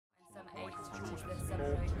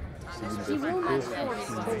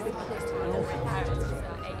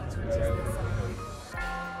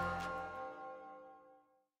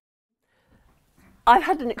I've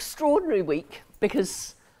had an extraordinary week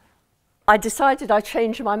because I decided I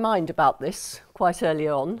changed my mind about this quite early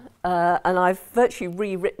on, and I've virtually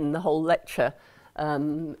rewritten the whole lecture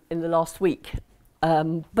in the last week.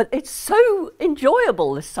 But it's so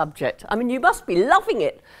enjoyable, this subject. I mean, you must be loving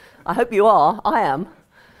it. I hope you are. I am.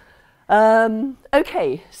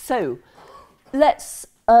 Okay, so let's,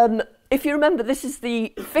 if you remember, this is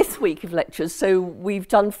the 5th week of lectures, so we've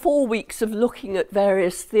done 4 weeks of looking at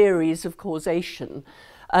various theories of causation,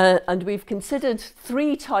 and we've considered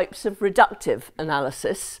 3 types of reductive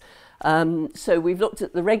analysis. So we've looked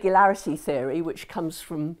at the regularity theory, which comes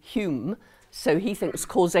from Hume. So he thinks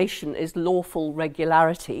causation is lawful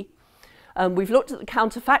regularity. We've looked at the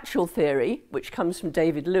counterfactual theory, which comes from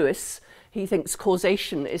David Lewis. He thinks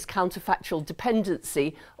causation is counterfactual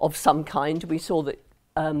dependency of some kind. We saw that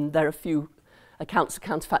there are a few accounts of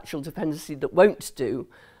counterfactual dependency that won't do,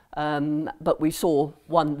 but we saw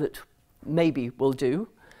one that maybe will do.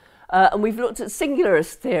 And we've looked at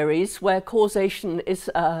singularist theories where causation is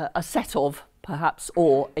a set of, perhaps,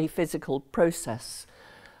 or a physical process.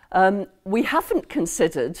 We haven't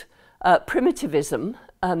considered primitivism,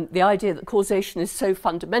 the idea that causation is so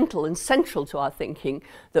fundamental and central to our thinking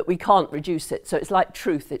that we can't reduce it. So it's like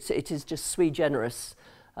truth, it is just sui generis,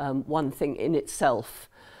 one thing in itself.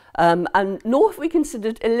 And nor have we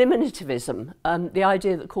considered eliminativism, the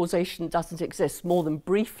idea that causation doesn't exist, more than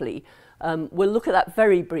briefly. We'll look at that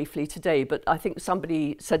very briefly today, but I think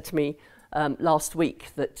somebody said to me last week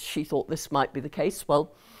that she thought this might be the case.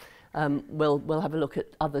 Well, we'll have a look at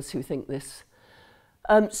others who think this.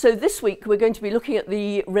 So this week we're going to be looking at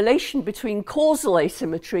the relation between causal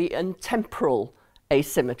asymmetry and temporal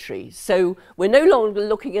asymmetry. So we're no longer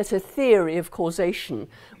looking at a theory of causation.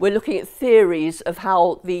 We're looking at theories of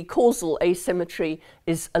how the causal asymmetry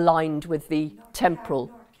is aligned with the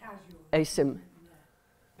temporal asymmetry.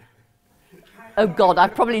 Oh God,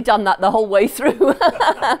 I've probably done that the whole way through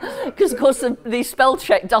because of course the spell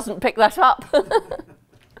check doesn't pick that up.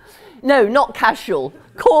 No, not casual,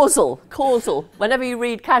 causal, causal. Whenever you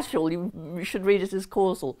read casual, you should read it as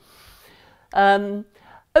causal.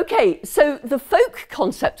 Okay, so the folk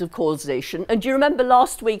concept of causation, and do you remember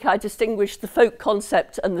last week I distinguished the folk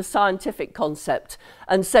concept and the scientific concept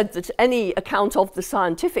and said that any account of the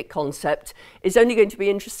scientific concept is only going to be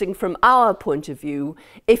interesting from our point of view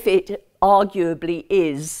if it arguably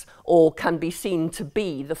is or can be seen to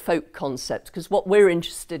be the folk concept, because what we're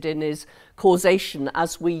interested in is causation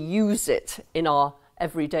as we use it in our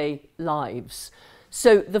everyday lives.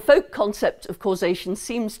 So the folk concept of causation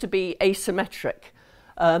seems to be asymmetric.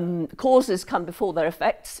 Causes come before their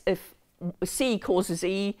effects. If C causes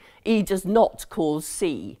E, E does not cause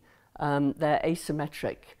C. They're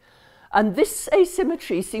asymmetric. And this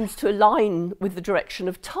asymmetry seems to align with the direction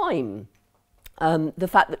of time. The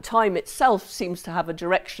fact that time itself seems to have a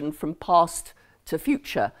direction from past to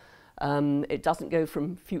future. It doesn't go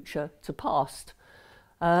from future to past.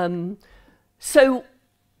 So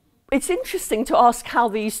it's interesting to ask how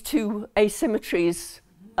these two asymmetries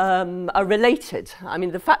are related. I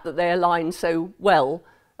mean, the fact that they align so well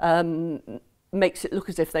makes it look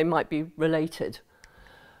as if they might be related.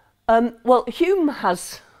 Well, Hume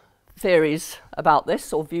has theories about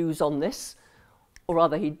this, or views on this, or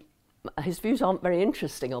rather his views aren't very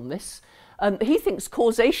interesting on this. He thinks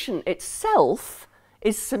causation itself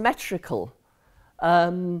is symmetrical.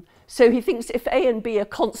 So he thinks if A and B are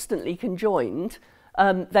constantly conjoined,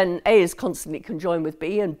 then A is constantly conjoined with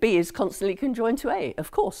B and B is constantly conjoined to A. Of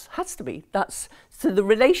course, has to be. So the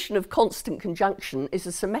relation of constant conjunction is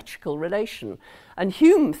a symmetrical relation. And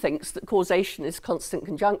Hume thinks that causation is constant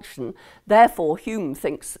conjunction. Therefore, Hume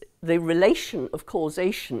thinks the relation of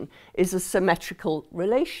causation is a symmetrical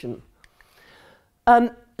relation.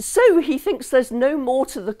 So he thinks there's no more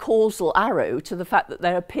to the causal arrow, to the fact that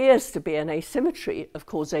there appears to be an asymmetry of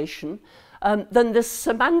causation, than the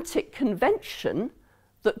semantic convention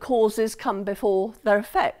that causes come before their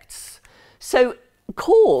effects. So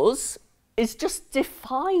cause is just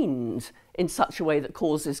defined in such a way that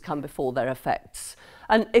causes come before their effects.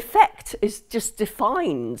 And effect is just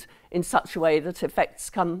defined in such a way that effects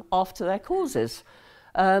come after their causes.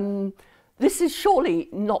 This is surely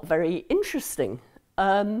not very interesting.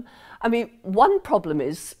 I mean, one problem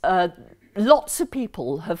is lots of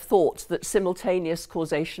people have thought that simultaneous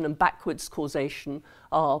causation and backwards causation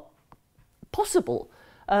are possible.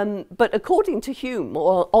 But according to Hume,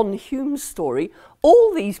 or on Hume's story,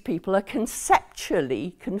 all these people are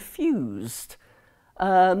conceptually confused.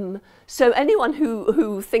 So anyone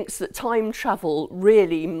who thinks that time travel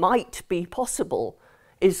really might be possible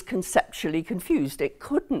is conceptually confused. It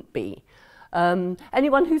couldn't be.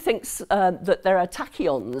 Anyone who thinks that there are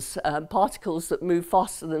tachyons, particles that move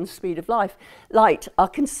faster than the speed of light, are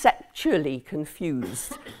conceptually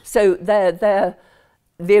confused. So the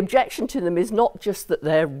objection to them is not just that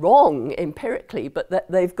they're wrong empirically, but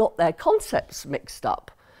that they've got their concepts mixed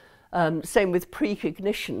up. Same with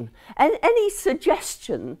precognition. And any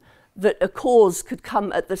suggestion that a cause could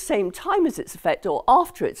come at the same time as its effect or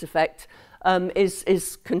after its effect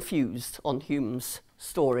is confused on Hume's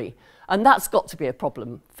story. And that's got to be a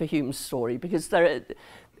problem for Hume's story, because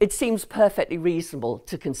it seems perfectly reasonable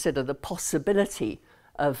to consider the possibility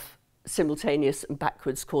of simultaneous and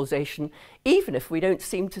backwards causation, even if we don't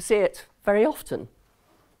seem to see it very often,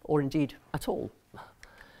 or indeed at all.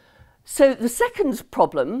 So the second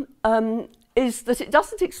problem is that it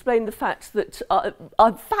doesn't explain the fact that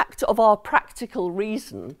a fact of our practical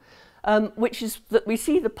reason, which is that we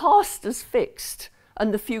see the past as fixed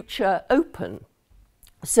and the future open.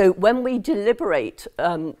 So when we deliberate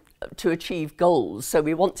to achieve goals, so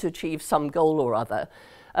we want to achieve some goal or other,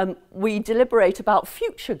 we deliberate about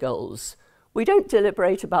future goals. We don't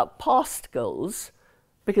deliberate about past goals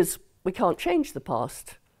because we can't change the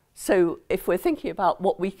past. So if we're thinking about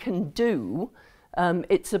what we can do,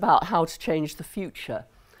 it's about how to change the future.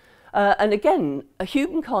 And again,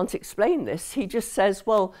 Hume can't explain this. He just says,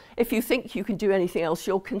 well, if you think you can do anything else,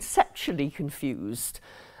 you're conceptually confused.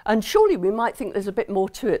 And surely we might think there's a bit more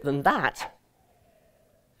to it than that.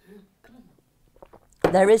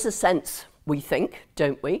 There is a sense, we think,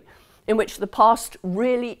 don't we, in which the past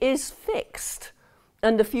really is fixed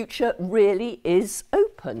and the future really is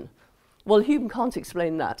open. Well, Hume can't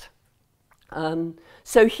explain that.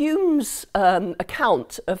 So Hume's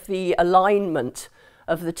account of the alignment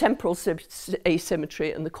of the temporal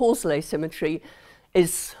asymmetry and the causal asymmetry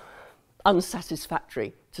is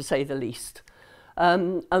unsatisfactory, to say the least.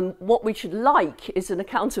 And what we should like is an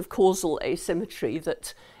account of causal asymmetry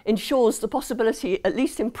that ensures the possibility, at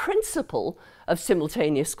least in principle, of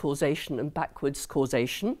simultaneous causation and backwards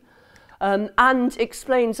causation, and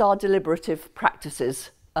explains our deliberative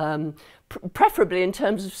practices, preferably in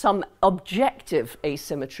terms of some objective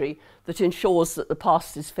asymmetry that ensures that the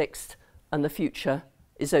past is fixed and the future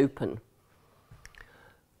is open.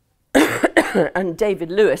 And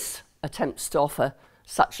David Lewis attempts to offer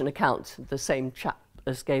such an account, the same chap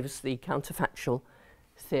as gave us the counterfactual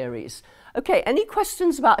theories. Okay, any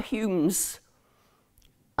questions about Hume's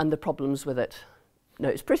and the problems with it? No,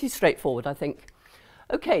 it's pretty straightforward, I think.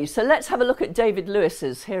 Okay, so let's have a look at David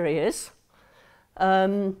Lewis's. Here he is.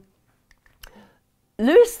 Lewis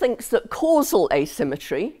thinks that causal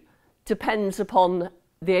asymmetry depends upon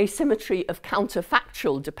the asymmetry of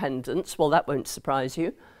counterfactual dependence. Well, that won't surprise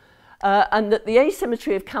you. And that the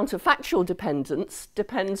asymmetry of counterfactual dependence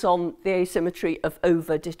depends on the asymmetry of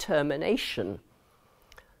overdetermination.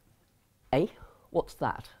 Eh? What's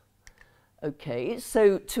that? Okay,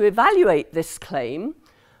 so to evaluate this claim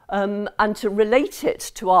and to relate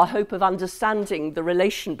it to our hope of understanding the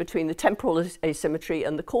relation between the temporal asymmetry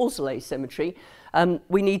and the causal asymmetry,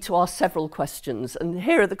 we need to ask several questions. And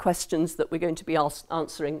here are the questions that we're going to be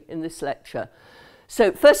answering in this lecture.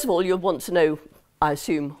 So first of all, you'll want to know, I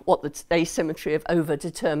assume, what the asymmetry of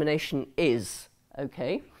overdetermination is,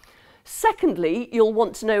 okay? Secondly, you'll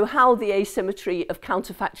want to know how the asymmetry of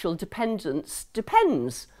counterfactual dependence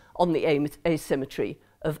depends on the asymmetry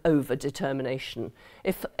of overdetermination.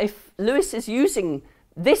 If Lewis is using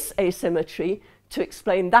this asymmetry to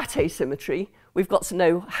explain that asymmetry, we've got to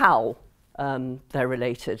know how they're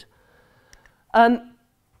related.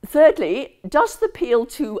 Thirdly, does the appeal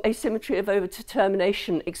to asymmetry of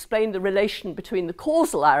overdetermination explain the relation between the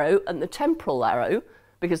causal arrow and the temporal arrow?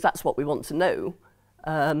 Because that's what we want to know.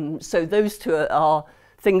 So those two are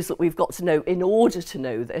things that we've got to know in order to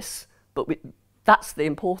know this, but that's the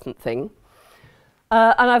important thing.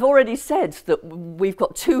 And I've already said that we've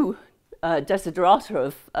got two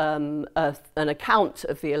desiderata of an account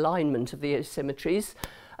of the alignment of the asymmetries.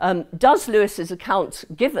 Does Lewis's account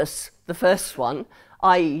give us the first one,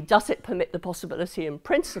 i.e. does it permit the possibility in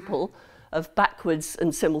principle of backwards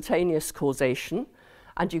and simultaneous causation?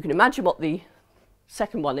 And you can imagine what the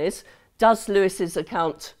second one is. Does Lewis's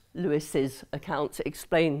account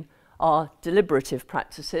explain our deliberative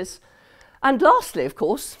practices? And lastly, of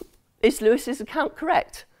course, is Lewis's account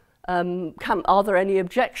correct? Are there any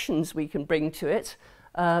objections we can bring to it?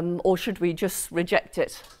 Or should we just reject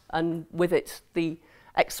it and with it the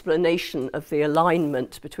explanation of the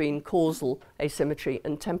alignment between causal asymmetry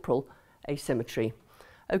and temporal asymmetry?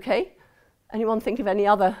 Okay, Anyone think of any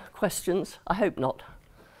other questions? I hope not.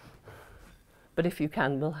 But if you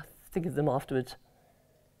can, we'll think of them afterwards.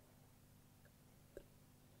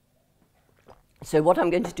 So what I'm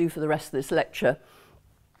going to do for the rest of this lecture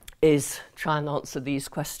is try and answer these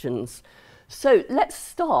questions. So let's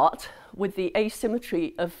start with the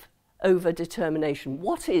asymmetry of overdetermination.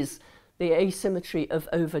 What is the asymmetry of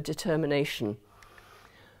overdetermination?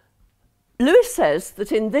 Lewis says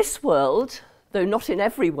that in this world, though not in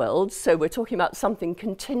every world, so we're talking about something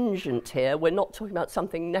contingent here, we're not talking about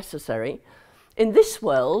something necessary. In this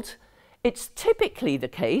world, it's typically the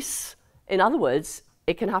case, in other words,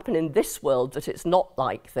 it can happen in this world that it's not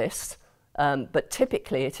like this, but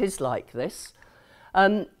typically it is like this,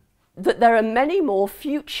 that there are many more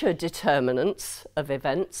future determinants of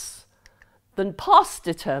events than past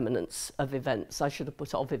determinants of events. I should have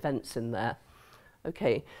put of events in there.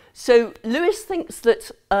 Okay, so Lewis thinks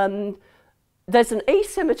that there's an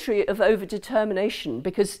asymmetry of overdetermination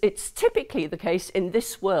because it's typically the case in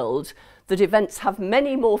this world that events have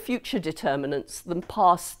many more future determinants than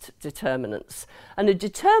past determinants. And a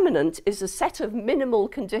determinant is a set of minimal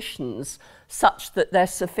conditions such that they're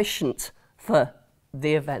sufficient for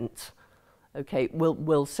the event. Okay,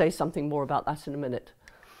 we'll say something more about that in a minute.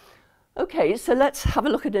 Okay, so let's have a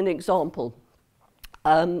look at an example.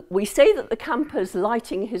 We say that the camper's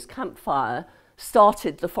lighting his campfire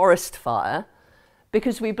started the forest fire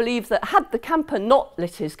because we believe that had the camper not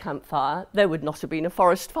lit his campfire, there would not have been a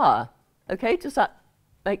forest fire. Okay, does that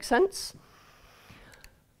make sense?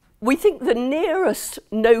 We think the nearest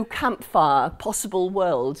no campfire possible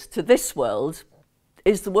world to this world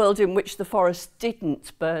is the world in which the forest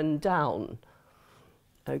didn't burn down.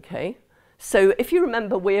 Okay, so if you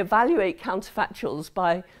remember, we evaluate counterfactuals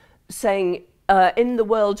by saying in the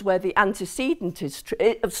world where the antecedent is true,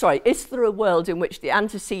 is there a world in which the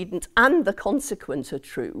antecedent and the consequent are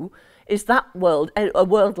true? Is that world, a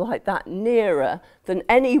world like that, nearer than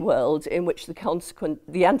any world in which the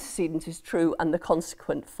antecedent is true and the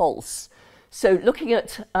consequent false? So looking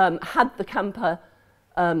at had the camper,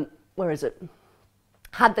 had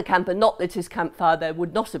the camper not lit his campfire, there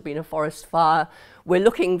would not have been a forest fire. We're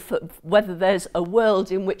looking for whether there's a world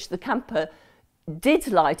in which the camper did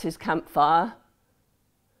light his campfire,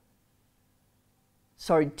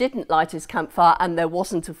 didn't light his campfire and there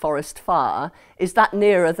wasn't a forest fire. Is that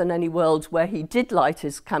nearer than any world where he did light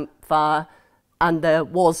his campfire and there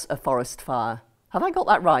was a forest fire? Have I got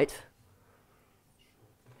that right?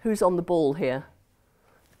 Who's on the ball here?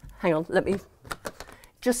 Hang on, let me,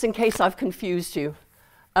 just in case I've confused you.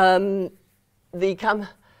 Had the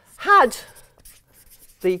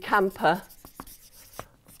camper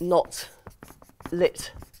not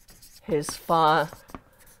lit his fire,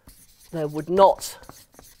 there would not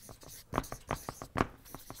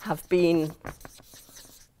have been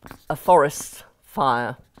a forest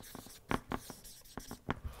fire.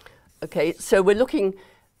 Okay, so we're looking,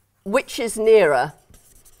 which is nearer?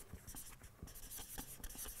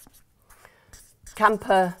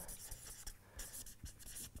 Camper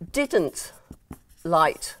didn't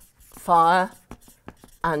light fire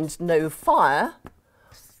and no fire,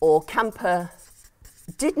 or camper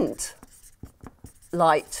didn't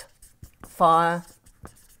light fire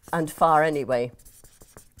and fire anyway.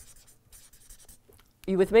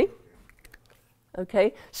 Are you with me?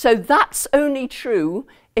 Okay, so that's only true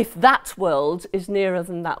if that world is nearer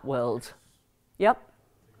than that world. Yep?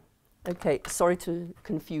 Okay, sorry to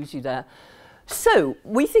confuse you there. So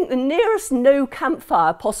we think the nearest no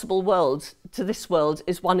campfire possible world to this world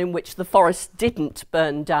is one in which the forest didn't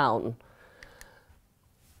burn down.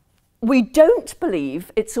 We don't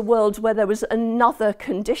believe it's a world where there was another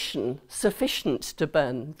condition sufficient to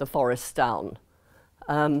burn the forest down.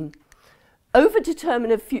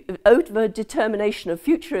 Overdetermination of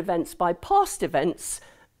future events by past events,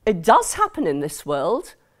 it does happen in this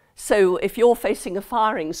world. So if you're facing a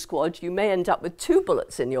firing squad, you may end up with 2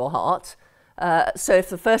 bullets in your heart. So if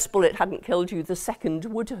the first bullet hadn't killed you, the second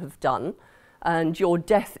would have done, and your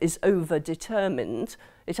death is overdetermined.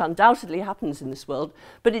 It undoubtedly happens in this world,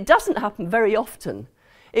 but it doesn't happen very often.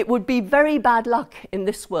 It would be very bad luck in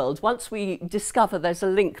this world. Once we discover there's a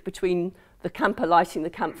link between the camper lighting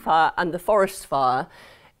the campfire and the forest fire,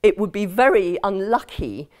 it would be very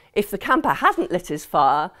unlucky if the camper hadn't lit his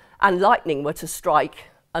fire and lightning were to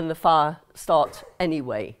strike and the fire start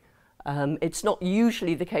anyway. It's not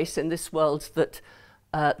usually the case in this world that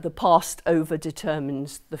the past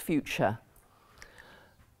overdetermines the future.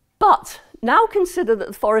 But now consider that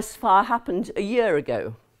the forest fire happened a year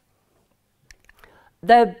ago.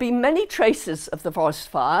 there'd be many traces of the forest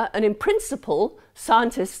fire, and in principle,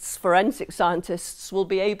 scientists, forensic scientists, will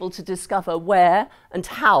be able to discover where and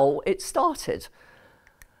how it started.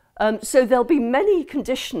 So there'll be many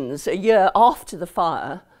conditions a year after the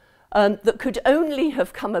fire that could only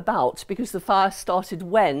have come about because the fire started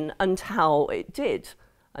when and how it did.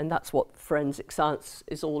 And that's what forensic science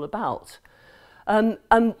is all about. And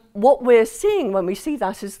what we're seeing when we see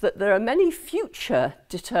that is that there are many future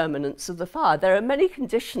determinants of the fire. There are many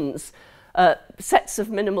conditions, sets of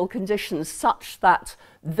minimal conditions, such that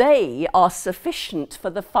they are sufficient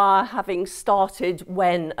for the fire having started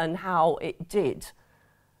when and how it did.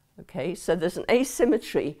 Okay, so there's an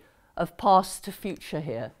asymmetry of past to future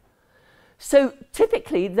here. So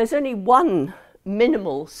typically there's only one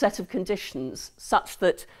minimal set of conditions such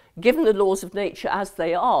that, given the laws of nature as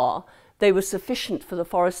they are, they were sufficient for the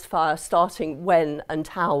forest fire starting when and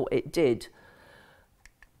how it did.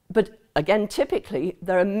 But again, typically,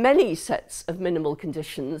 there are many sets of minimal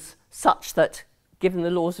conditions such that, given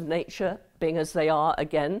the laws of nature being as they are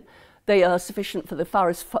again, they are sufficient for the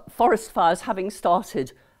forest fires having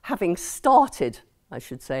started, I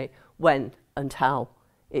should say, when and how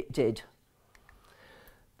it did.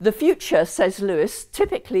 The future, says Lewis,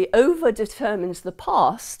 typically overdetermines the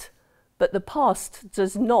past, but the past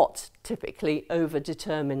does not typically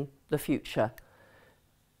overdetermine the future.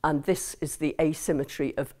 And this is the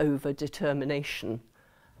asymmetry of overdetermination.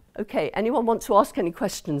 Okay, anyone want to ask any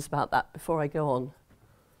questions about that before I go on?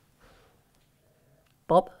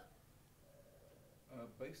 Bob?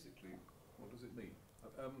 Basically, what does it mean?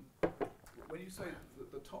 When you say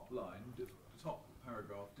that the top line, the top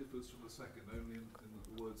paragraph differs from the second only in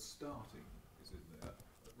the word starting is in there,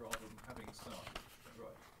 rather than having started.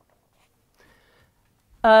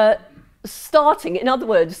 Right. Starting, in other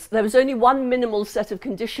words, there was only one minimal set of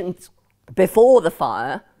conditions before the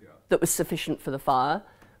fire that was sufficient for the fire,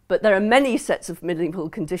 but there are many sets of minimal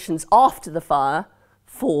conditions after the fire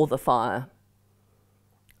for the fire.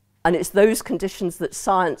 And it's those conditions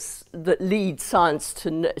that lead science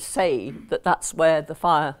to say that that's where the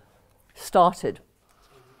fire started.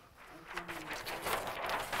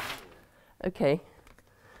 Okay.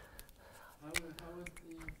 How are the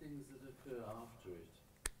things that occur after it?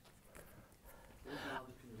 What are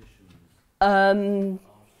the conditions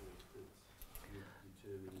after it that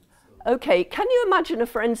determine itself? Okay, can you imagine a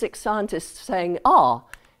forensic scientist saying,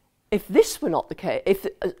 if this were not the case,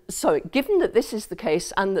 given that this is the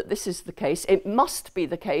case and that this is the case, it must be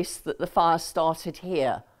the case that the fire started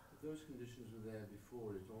here. But those conditions were there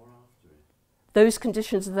before it or after it? Those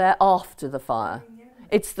conditions are there after the fire.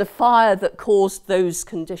 It's the fire that caused those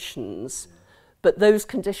conditions, but those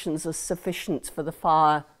conditions are sufficient for the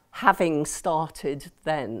fire having started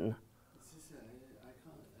then.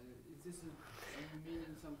 Is this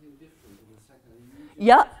meaning something different in the second?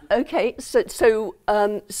 Yeah, okay, so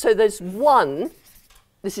there's one,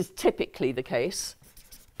 this is typically the case,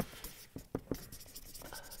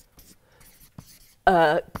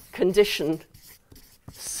 condition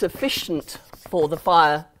sufficient for the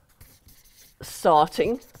fire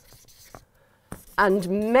starting,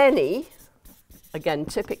 and many, again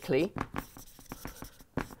typically,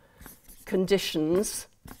 conditions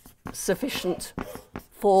sufficient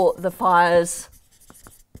for the fires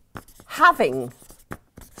having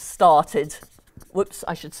started,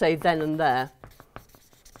 I should say then and there.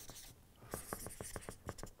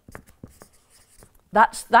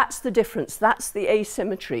 That's the difference, that's the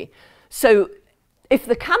asymmetry. So if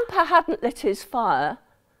the camper hadn't lit his fire,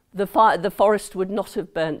 the forest would not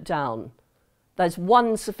have burnt down. There's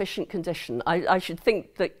one sufficient condition. I should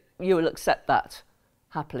think that you will accept that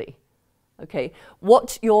happily. Okay.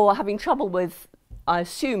 What you're having trouble with, I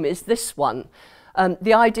assume, is this one.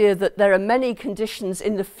 The idea that there are many conditions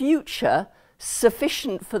in the future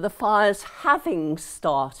sufficient for the fires having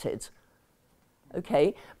started.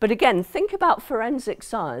 Okay, but again, think about forensic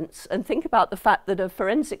science and think about the fact that a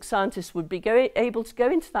forensic scientist would be able to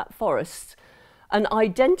go into that forest and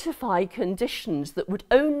identify conditions that would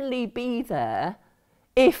only be there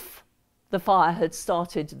if the fire had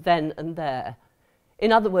started then and there.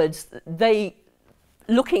 In other words,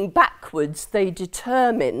 looking backwards, they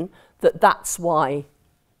determine that that's why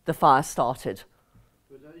the fire started.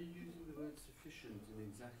 But are you using the word sufficient in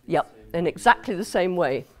exactly the same way? In exactly the same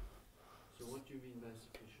way. So what do you mean by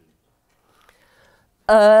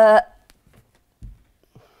sufficient?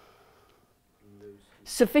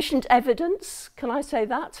 Sufficient evidence, can I say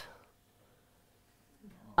that?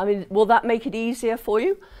 I mean, will that make it easier for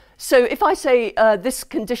you? So if I say this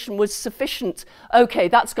condition was sufficient, okay,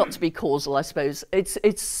 that's got to be causal, I suppose.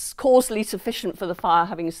 It's causally sufficient for the fire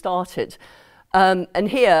having started. And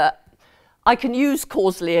here, I can use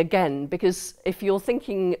causally again, because if you're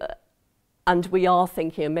thinking, and we are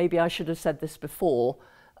thinking, and maybe I should have said this before,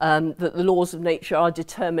 that the laws of nature are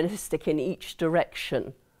deterministic in each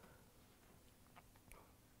direction.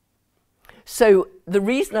 So the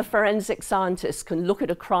reason a forensic scientist can look at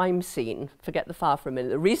a crime scene, forget the fire for a minute,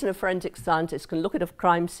 the reason a forensic scientist can look at a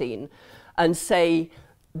crime scene and say,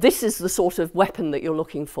 this is the sort of weapon that you're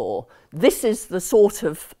looking for, this is the sort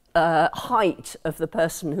of height of the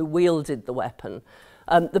person who wielded the weapon.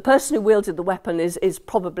 The person who wielded the weapon is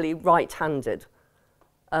probably right-handed.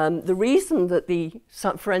 The reason that the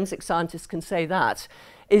forensic scientist can say that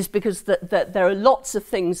is because that there are lots of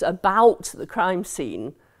things about the crime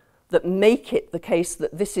scene that make it the case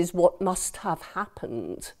that this is what must have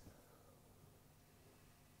happened.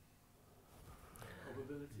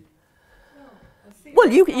 Probability? Well,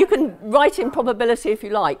 you can write in probability if you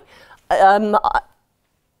like.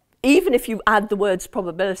 Even if you add the words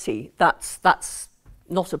probability, that's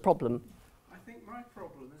not a problem. I think my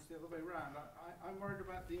problem is the other way around. I'm worried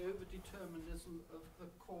about the overdeterminism of the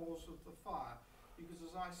cause of the fire, because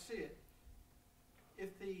as I see it,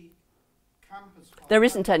 if the campus fire... There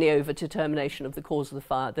isn't any overdetermination of the cause of the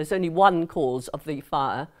fire. There's only one cause of the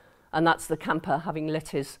fire, and that's the camper having lit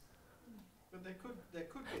his... But there could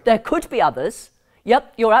be... There could be others.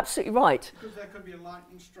 Yep, you're absolutely right. Because there could be a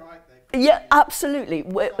lightning strike. There could Yeah, be absolutely.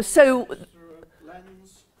 So through a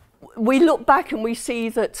lens. we look back and we see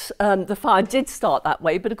that the fire did start that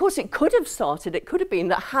way, but of course it could have started, it could have been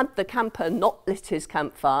that had the camper not lit his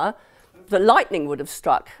campfire, the lightning would have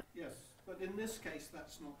struck. Yes, but in this case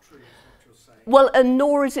that's not true, is what you're saying. Well, and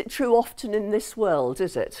nor is it true often in this world,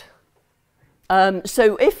 is it?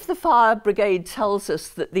 So if the fire brigade tells us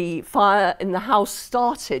that the fire in the house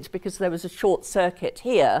started because there was a short circuit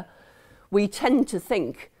here, we tend to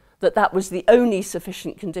think that that was the only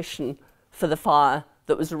sufficient condition for the fire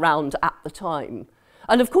that was around at the time.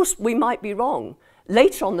 And of course, we might be wrong.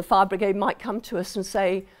 Later on, the fire brigade might come to us and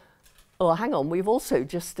say, oh, hang on, we've also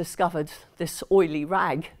just discovered this oily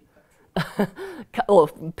rag, or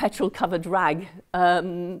petrol-covered rag.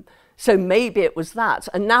 So maybe it was that.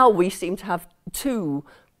 And now we seem to have two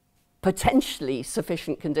potentially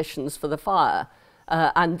sufficient conditions for the fire.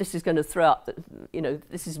 And this is going to throw up,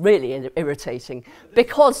 this is really irritating,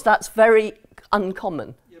 because that's very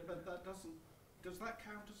uncommon. Yeah, but that does that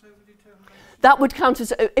count as overdetermination? That would count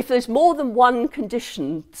as, if there's more than one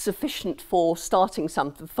condition sufficient for starting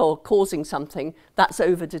something, for causing something, that's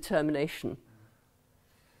overdetermination.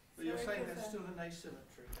 But you're saying there's still an asymmetry.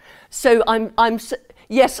 So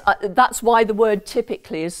yes, that's why the word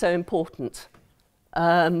typically is so important.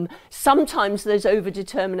 Sometimes there's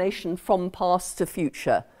overdetermination from past to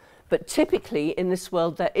future, but typically in this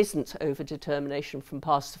world there isn't overdetermination from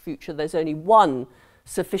past to future. There's only one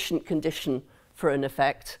sufficient condition for an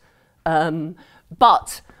effect.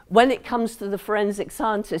 But when it comes to the forensic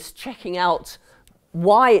scientist checking out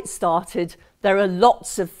why it started, there are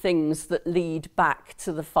lots of things that lead back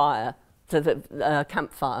to the fire, to the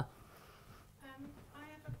campfire. I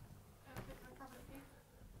have a bit of a problem here.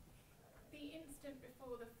 The instant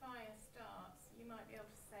before the fire starts, you might be able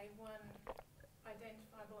to say one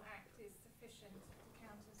identifiable act is sufficient to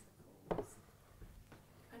count as the cause.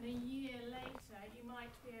 And a year later, you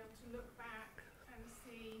might be able to look back and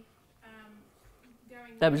see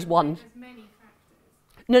There was one. There's many factors.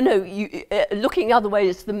 No, looking the other way,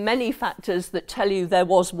 it's the many factors that tell you there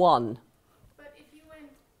was one. But if you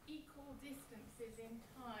went equal distances in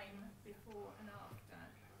time before and after,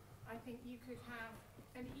 I think you could have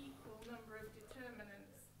an equal number of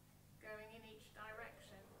determinants going in each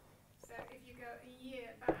direction. So if you go a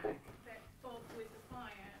year back, that Bob with the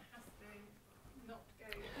fire has to not go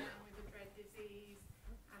down with the dread disease.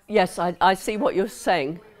 Yes, I see what you're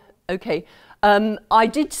saying. Okay. I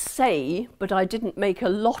did say, but I didn't make a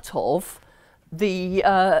lot of, the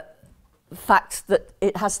fact that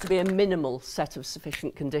it has to be a minimal set of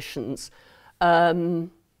sufficient conditions.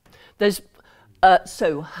 So,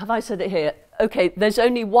 have I said it here? Okay, there's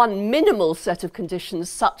only one minimal set of conditions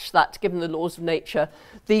such that, given the laws of nature,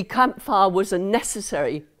 the campfire was a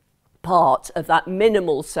necessary part of that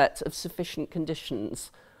minimal set of sufficient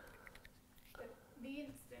conditions.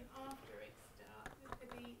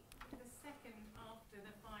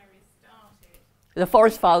 The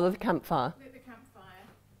forest fire or the campfire? The campfire,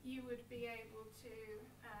 you would be able to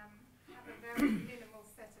have a very minimal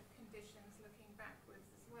set of conditions looking backwards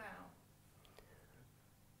as well.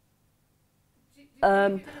 Do you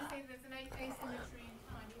say there's an asymmetry in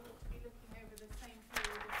time? You ought to be looking over the same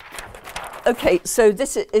period. Okay, so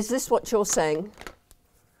is this what you're saying?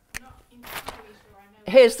 Not entirely sure I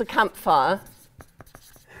know. Here's the campfire.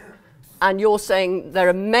 And you're saying there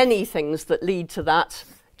are many things that lead to that,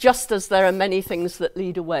 just as there are many things that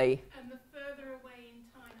lead away. And the further away in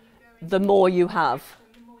time you go, The more you have.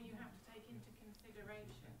 the more you have to take into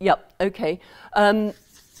consideration. Yep, okay.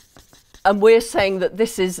 And we're saying that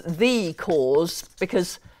this is the cause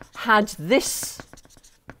because had this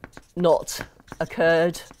not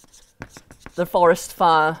occurred, the forest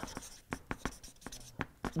fire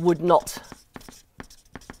would not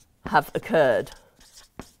have occurred.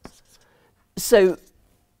 So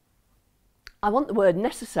I want the word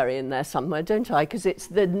necessary in there somewhere, don't I? Because it's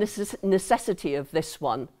the necessity of this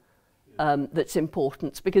one that's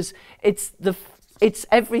important, because it's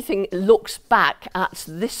everything looks back at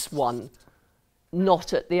this one,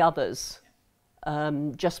 not at the others,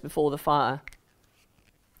 just before the fire.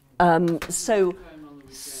 So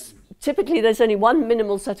typically there's only one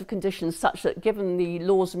minimal set of conditions such that, given the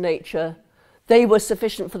laws of nature, they were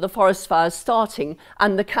sufficient for the forest fires starting,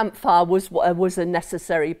 and the campfire was a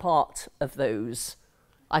necessary part of those.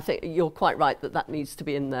 I think you're quite right that that needs to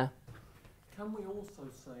be in there. Can we also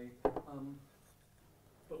say,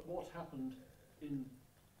 but what happened in,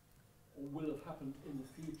 or will have happened in the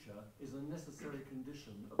future, is a necessary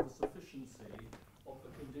condition of the sufficiency of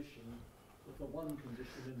the condition, of the one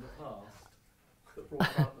condition in the past that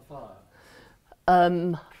brought about the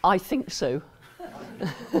fire? I think so.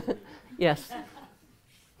 Yes. I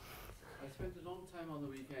spent a long time on the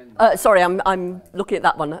weekend. Sorry, I'm looking at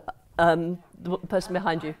that one. The person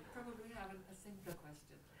behind you. I probably have a simpler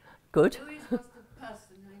question. Good. Who was the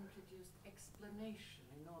person who introduced explanation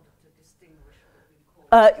in order to distinguish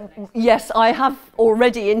what we call Yes, I have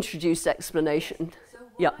already introduced explanation. So why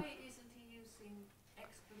Yep. isn't he using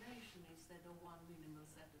explanation instead of one minimal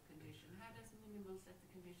set of condition? How does minimal set of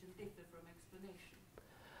condition differ from explanation?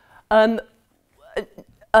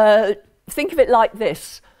 Think of it like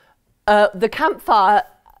this. The campfire,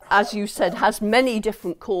 as you said, has many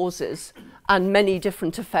different causes and many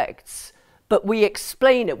different effects, but we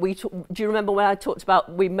explain it. Do you remember when I talked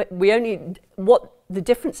about we only, what the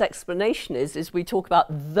difference explanation is we talk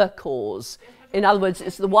about the cause. In other words,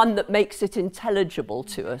 it's the one that makes it intelligible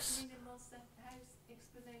to us. Minimal set, how is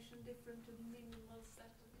explanation different to minimal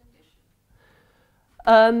set of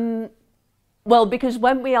condition? Well, because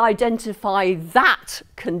when we identify that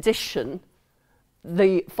condition,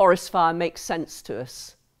 the forest fire makes sense to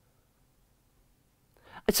us.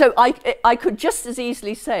 So I could just as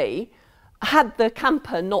easily say, had the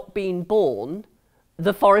camper not been born,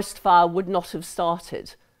 the forest fire would not have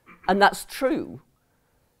started. And that's true,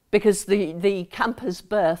 because the camper's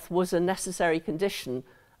birth was a necessary condition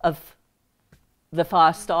of the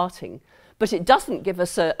fire starting. But it doesn't give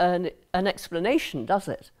us an explanation, does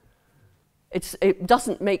it? It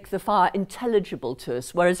doesn't make the fire intelligible to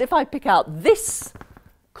us. Whereas if I pick out this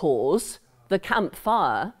cause, the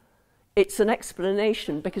campfire, it's an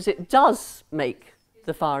explanation because it does make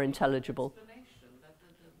the fire intelligible. Explanation that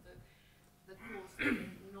the cause that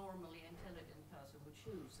a normally intelligent person would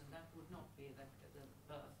choose, and that would not be the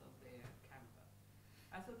birth of the camper.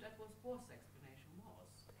 I thought that was what explanation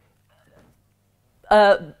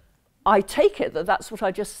was. I take it that that's what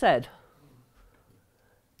I just said.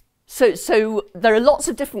 So there are lots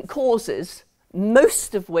of different causes,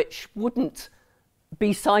 most of which wouldn't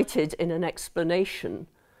be cited in an explanation.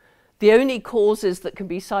 The only causes that can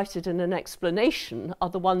be cited in an explanation are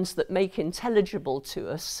the ones that make intelligible to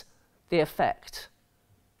us the effect.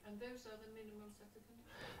 And those are the minimal set of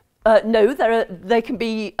conditions? No, there can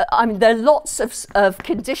be, there are lots of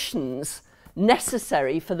conditions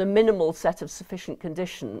necessary for the minimal set of sufficient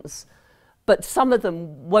conditions, but some of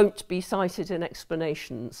them won't be cited in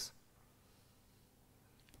explanations.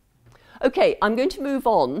 Okay, I'm going to move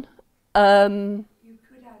on. You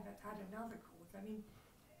could add another cause. I mean,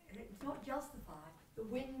 it's not just the fire. The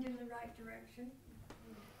wind in the right direction.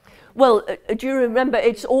 Well, do you remember,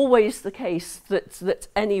 it's always the case that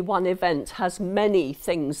any one event has many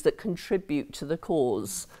things that contribute to the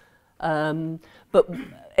cause. But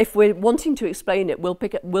if we're wanting to explain it,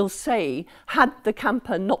 we'll say, had the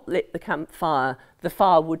camper not lit the campfire, the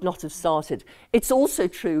fire would not have started. It's also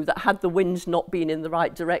true that had the wind not been in the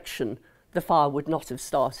right direction, the fire would not have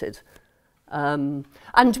started. And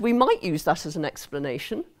we might use that as an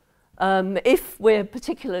explanation. If we're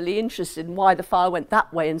particularly interested in why the fire went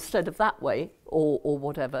that way instead of that way, or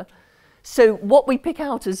whatever. So what we pick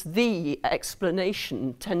out as the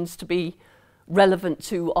explanation tends to be relevant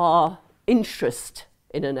to our interest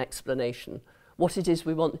in an explanation, what it is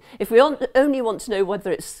we want. If we only want to know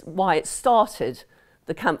whether it's why it started,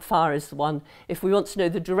 the campfire is the one. If we want to know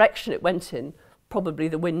the direction it went in, probably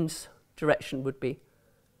the wind's direction would be.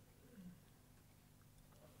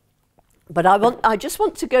 But I just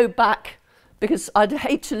want to go back because I'd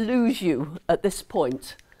hate to lose you at this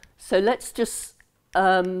point. So let's just...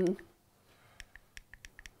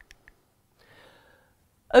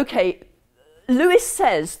 okay, Lewis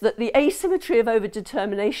says that the asymmetry of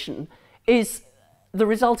overdetermination is the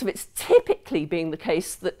result of its typically being the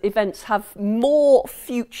case that events have more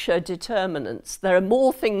future determinants. There are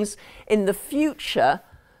more things in the future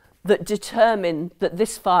that determine that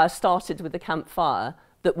this fire started with a campfire,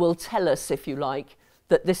 that will tell us, if you like,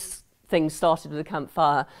 that this thing started with a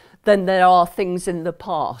campfire, than there are things in the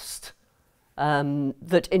past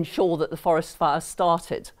that ensure that the forest fire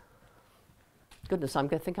started. Goodness, I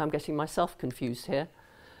think I'm getting myself confused here.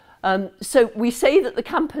 So we say that the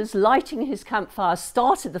camper's lighting his campfire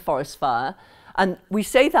started the forest fire, and we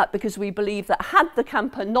say that because we believe that had the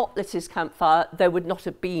camper not lit his campfire, there would not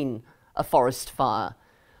have been a forest fire.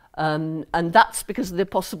 And that's because of the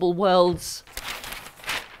possible worlds.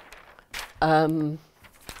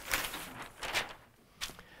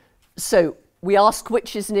 So we ask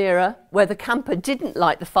which is nearer, where the camper didn't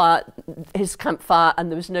light the fire, his campfire,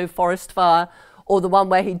 and there was no forest fire, or the one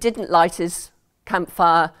where he didn't light his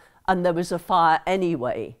campfire and there was a fire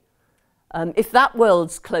anyway. If that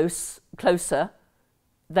world's closer,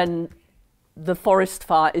 then the forest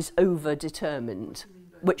fire is overdetermined,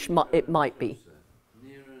 which it might be.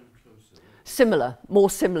 Nearer and closer. Similar, more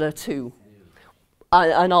similar to.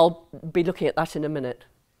 And I'll be looking at that in a minute.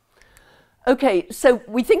 Okay, so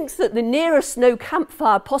we think that the nearest no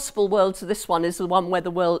campfire possible world to this one is the one where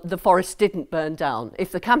the forest didn't burn down.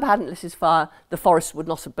 If the camper hadn't lit his fire, the forest would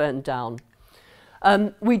not have burned down.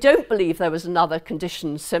 We don't believe there was another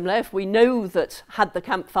condition similar. If we know that had the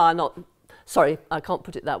campfire not... Sorry, I can't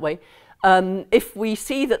put it that way. If we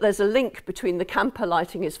see that there's a link between the camper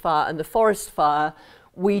lighting his fire and the forest fire,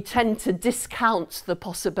 we tend to discount the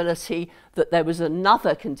possibility that there was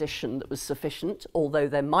another condition that was sufficient, although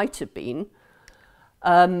there might have been.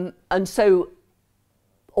 And so,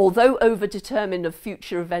 although overdetermination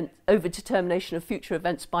of future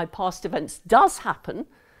events by past events does happen,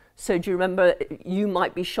 so do you remember you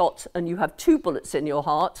might be shot and you have 2 bullets in your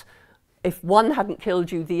heart. If one hadn't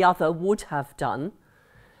killed you, the other would have done.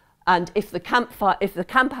 And if the camper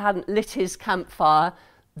hadn't lit his campfire,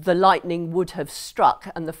 the lightning would have struck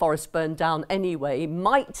and the forest burned down anyway,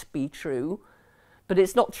 might be true, but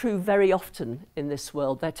it's not true very often in this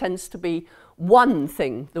world. There tends to be one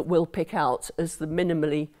thing that we'll pick out as the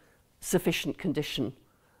minimally sufficient condition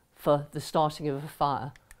for the starting of a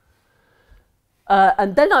fire.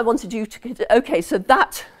 And then I wanted you to consider, okay, so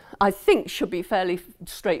that I think should be fairly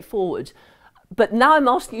straightforward, but now I'm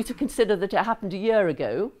asking you to consider that it happened a year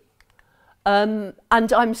ago, and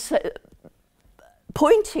I'm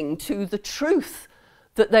pointing to the truth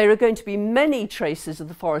that there are going to be many traces of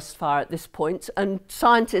the forest fire at this point, and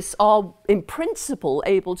scientists are in principle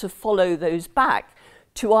able to follow those back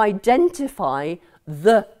to identify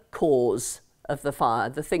the cause of the fire,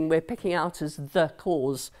 the thing we're picking out as the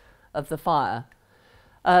cause of the fire.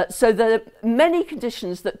 So there are many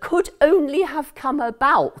conditions that could only have come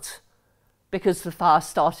about because the fire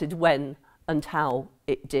started when and how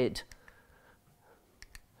it did.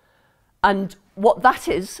 And what that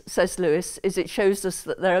is, says Lewis, is it shows us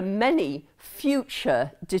that there are many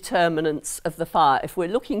future determinants of the fire. If we're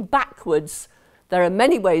looking backwards, there are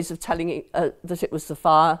many ways of telling that it was the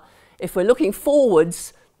fire. If we're looking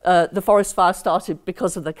forwards, the forest fire started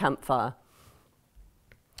because of the campfire.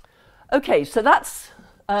 Okay, so that's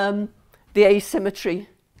the asymmetry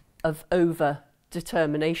of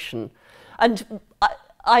overdetermination. And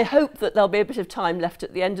I hope that there'll be a bit of time left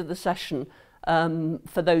at the end of the session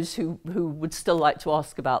for those who would still like to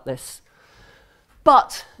ask about this.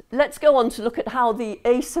 But let's go on to look at how the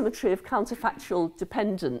asymmetry of counterfactual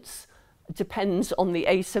dependence depends on the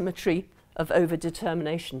asymmetry of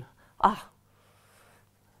overdetermination.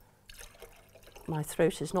 My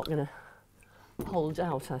throat is not going to hold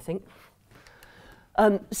out, I think.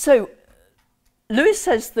 So Lewis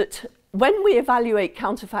says that when we evaluate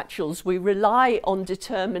counterfactuals, we rely on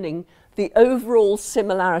determining the overall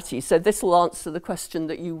similarity. So this will answer the question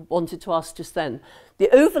that you wanted to ask just then. The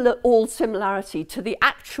overall similarity to the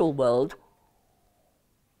actual world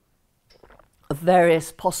of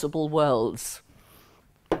various possible worlds.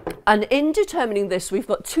 And in determining this, we've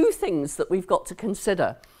got 2 things that we've got to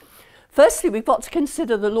consider. Firstly, we've got to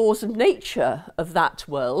consider the laws of nature of that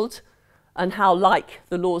world and how like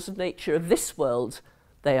the laws of nature of this world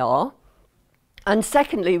they are. And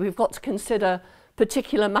secondly, we've got to consider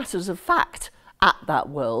particular matters of fact at that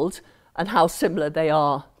world and how similar they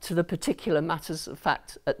are to the particular matters of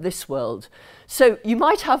fact at this world. So you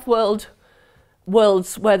might have worlds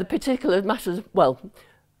where the particular matters, well,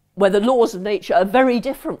 where the laws of nature are very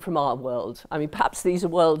different from our world. I mean, perhaps these are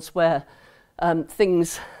worlds where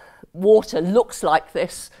water looks like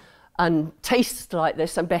this and tastes like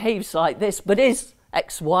this and behaves like this, but is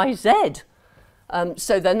X, Y, Z.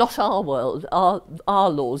 So they're not our world, our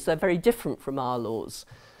laws. They're very different from our laws.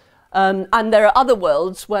 And there are other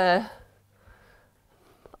worlds where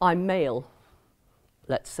I'm male,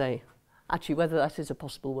 let's say. Actually, whether that is a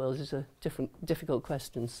possible world is a difficult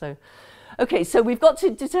question. So, okay, so we've got to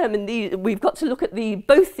determine we've got to look at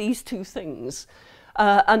both these two things.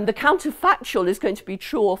 And the counterfactual is going to be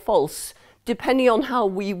true or false, depending on how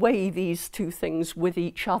we weigh these two things with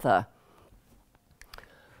each other.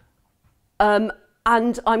 And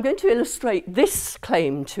I'm going to illustrate this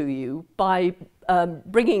claim to you by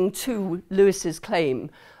bringing to Lewis's claim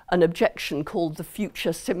an objection called the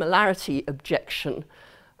future similarity objection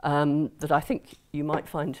that I think you might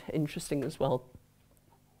find interesting as well.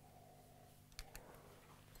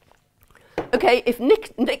 Okay, if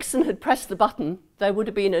Nixon had pressed the button, there would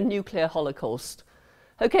have been a nuclear holocaust.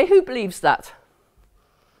 Okay, who believes that?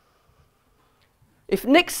 If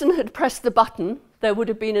Nixon had pressed the button, there would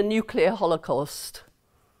have been a nuclear holocaust.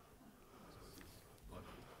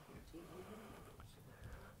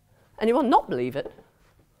 Anyone not believe it?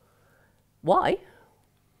 Why?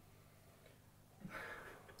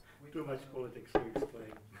 Too much politics to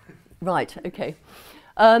explain. Right, okay.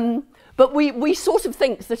 But we sort of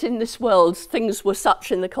think that in this world things were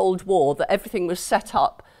such in the Cold War that everything was set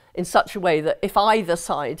up in such a way that if either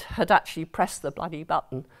side had actually pressed the bloody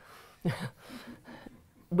button,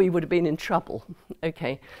 we would have been in trouble.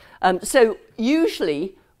 Okay. So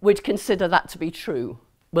usually we'd consider that to be true.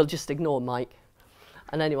 We'll just ignore Mike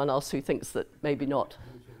and anyone else who thinks that maybe not.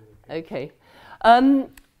 Okay.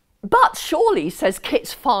 But surely, says Kit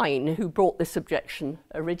Fine, who brought this objection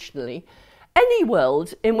originally, any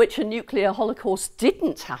world in which a nuclear holocaust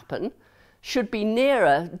didn't happen should be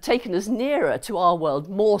taken as nearer to our world,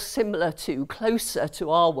 more similar to, closer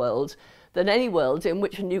to our world, than any world in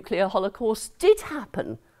which a nuclear holocaust did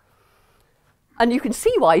happen. And you can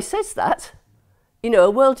see why he says that. You know,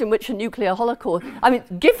 a world in which a nuclear holocaust... I mean,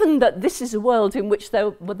 given that this is a world in which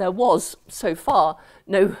there was, so far,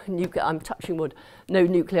 I'm touching wood, no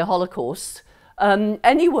nuclear holocaust,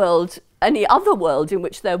 any other world in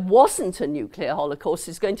which there wasn't a nuclear holocaust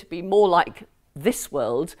is going to be more like this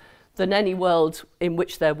world than any world in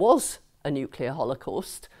which there was a nuclear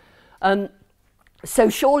holocaust. So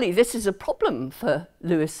surely this is a problem for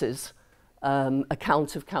Lewis's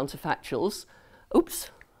account of counterfactuals.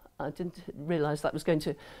 Oops. I didn't realise that was going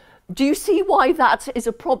to... Do you see why that is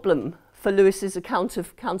a problem for Lewis's account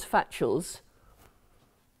of counterfactuals?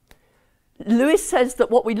 Lewis says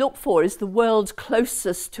that what we look for is the world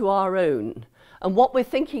closest to our own. And what we're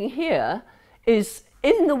thinking here is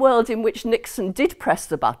in the world in which Nixon did press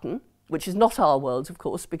the button, which is not our world, of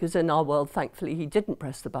course, because in our world, thankfully, he didn't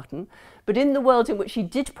press the button. But in the world in which he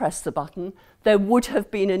did press the button, there would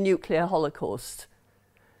have been a nuclear holocaust.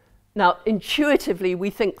 Now, intuitively, we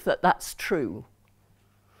think that that's true.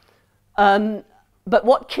 But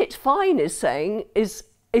what Kit Fine is saying is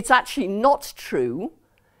it's actually not true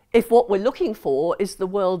if what we're looking for is the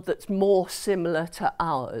world that's more similar to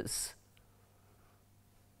ours.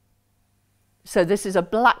 So this is a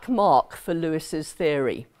black mark for Lewis's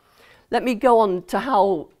theory. Let me go on to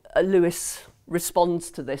how Lewis responds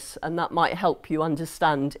to this, and that might help you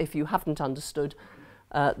understand if you haven't understood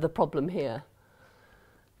the problem here.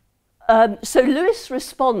 So Lewis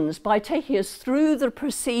responds by taking us through the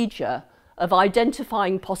procedure of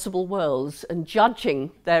identifying possible worlds and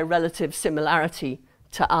judging their relative similarity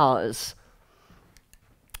to ours.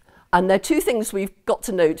 And there are two things we've got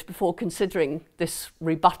to note before considering this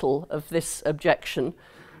rebuttal of this objection.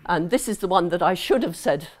 And this is the one that I should have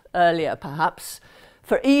said earlier, perhaps.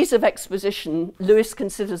 For ease of exposition, Lewis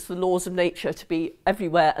considers the laws of nature to be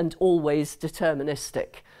everywhere and always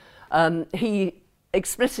deterministic. He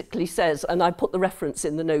explicitly says, and I put the reference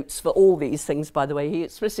in the notes for all these things, by the way, he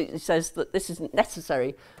explicitly says that this isn't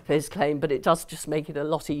necessary for his claim, but it does just make it a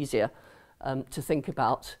lot easier to think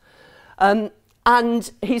about.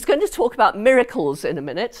 And he's going to talk about miracles in a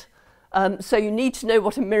minute. So you need to know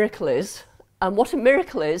what a miracle is. And what a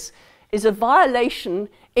miracle is a violation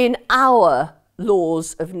in our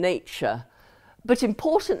laws of nature. But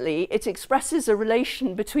importantly, it expresses a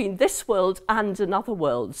relation between this world and another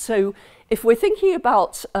world. So if we're thinking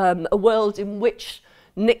about a world in which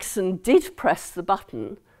Nixon did press the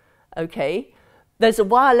button, okay, there's a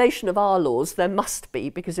violation of our laws. There must be,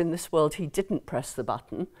 because in this world he didn't press the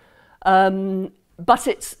button. But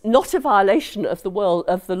it's not a violation of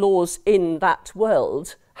the laws in that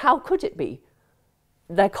world. How could it be?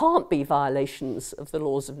 there can't be violations of the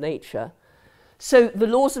laws of nature. So the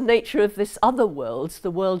laws of nature of this other world,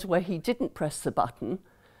 the world where he didn't press the button,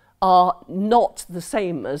 are not the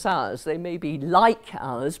same as ours. They may be like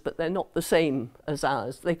ours, but they're not the same as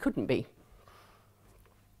ours. They couldn't be.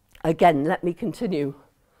 Again, let me continue.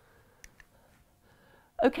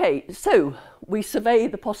 Okay, so we survey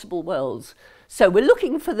the possible worlds. So we're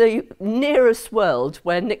looking for the nearest world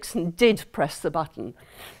where Nixon did press the button.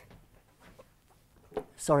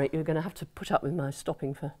 Sorry, you're going to have to put up with my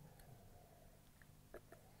stopping for...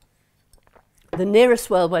 The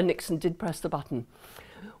nearest world where Nixon did press the button.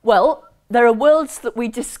 Well, there are worlds that we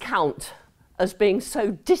discount as being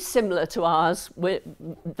so dissimilar to ours,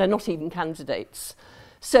 they're not even candidates.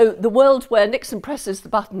 So the world where Nixon presses the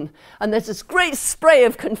button and there's this great spray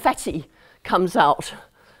of confetti comes out,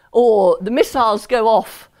 or the missiles go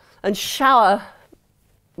off and shower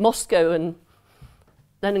Moscow and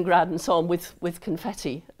Leningrad and so on with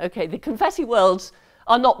confetti. Okay, the confetti worlds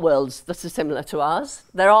are not worlds that are similar to ours.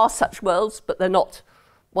 There are such worlds, but they're not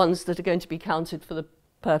ones that are going to be counted for the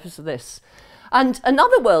purpose of this. And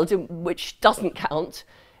another world which doesn't count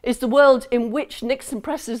is the world in which Nixon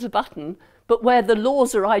presses a button, but where the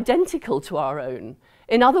laws are identical to our own.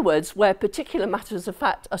 In other words, where particular matters of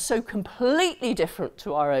fact are so completely different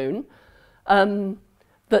to our own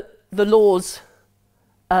that the laws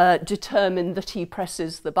determine that he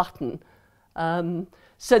presses the button.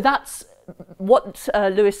 So that's what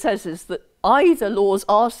Lewis says, is that either laws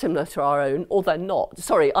are similar to our own or they're not.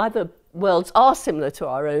 Sorry, either worlds are similar to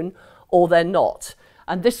our own or they're not.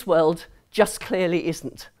 And this world just clearly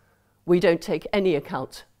isn't. We don't take any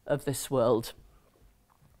account of this world.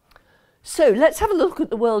 So let's have a look at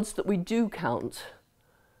the worlds that we do count.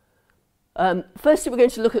 Firstly, we're going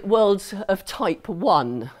to look at worlds of type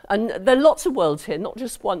 1. And there are lots of worlds here, not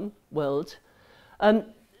just one world.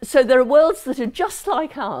 So there are worlds that are just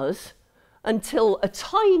like ours until a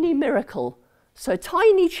tiny miracle, so a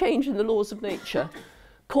tiny change in the laws of nature,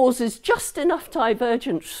 causes just enough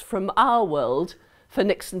divergence from our world for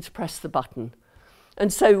Nixon to press the button.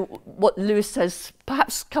 And so what Lewis says,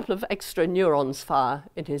 perhaps a couple of extra neurons fire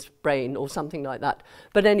in his brain or something like that.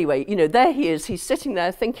 But anyway, you know, there he is. He's sitting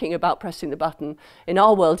there thinking about pressing the button. In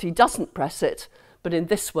our world, he doesn't press it, but in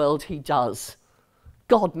this world, he does.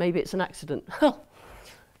 God, maybe it's an accident.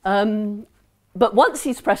 But once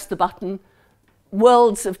he's pressed the button,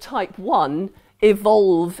 worlds of type 1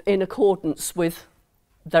 evolve in accordance with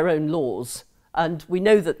their own laws. And we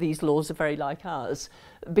know that these laws are very like ours,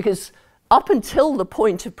 because up until the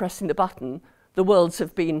point of pressing the button, the worlds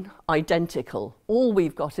have been identical. All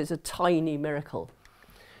we've got is a tiny miracle.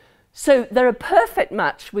 So they're a perfect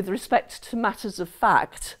match with respect to matters of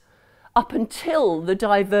fact up until the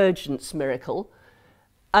divergence miracle,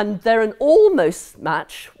 and they're an almost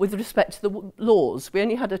match with respect to the laws. We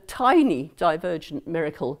only had a tiny divergent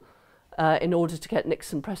miracle in order to get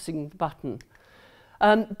Nixon pressing the button.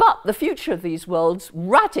 But the future of these worlds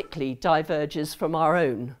radically diverges from our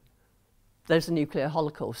own. There's a nuclear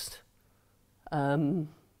holocaust. And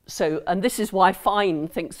this is why Fine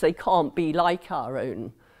thinks they can't be like our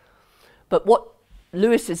own. But what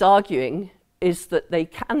Lewis is arguing is that they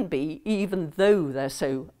can be, even though they're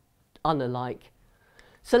so unalike.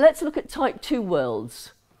 So let's look at type 2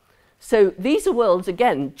 worlds. So these are worlds,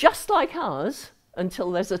 again, just like ours,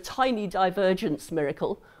 until there's a tiny divergence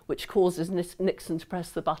miracle, which causes Nixon to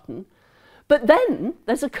press the button. But then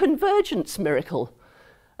there's a convergence miracle.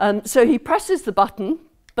 So he presses the button,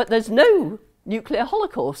 but there's no nuclear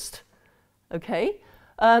holocaust. Okay?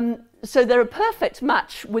 So they're a perfect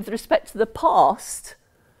match with respect to the past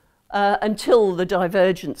until the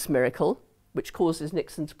divergence miracle, which causes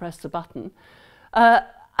Nixon to press the button.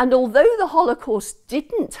 And although the Holocaust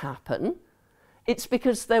didn't happen, it's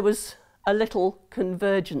because there was a little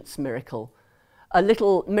convergence miracle, a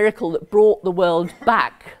little miracle that brought the world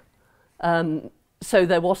back, so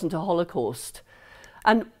there wasn't a Holocaust.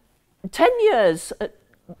 And 10 years,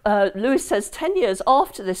 Lewis says 10 years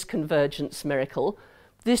after this convergence miracle,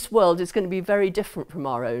 this world is going to be very different from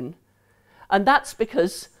our own. And that's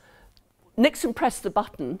because Nixon pressed the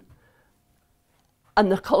button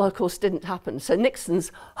and the Holocaust didn't happen. So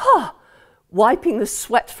Nixon's wiping the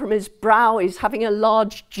sweat from his brow, he's having a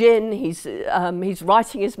large gin, he's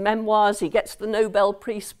writing his memoirs, he gets the Nobel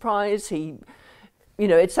Peace Prize,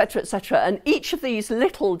 et cetera, et cetera. And each of these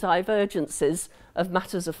little divergences of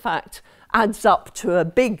matters of fact adds up to a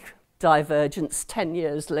big divergence 10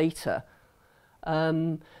 years later.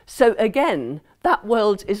 So again, that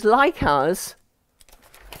world is like ours,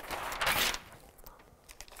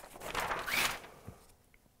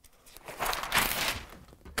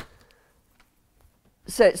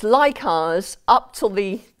 So it's like ours up till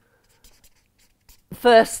the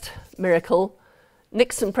first miracle.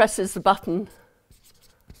 Nixon presses the button.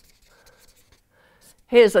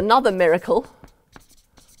 Here's another miracle,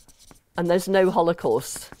 and there's no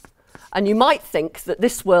Holocaust. And you might think that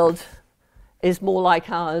this world is more like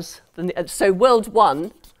ours than so world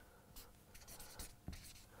 1,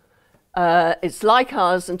 it's like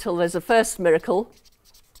ours until there's a first miracle,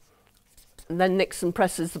 and then Nixon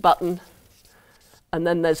presses the button, and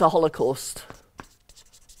then there's a Holocaust.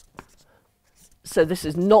 So this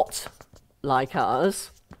is not like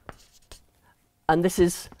ours, and this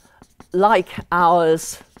is like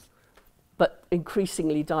ours, but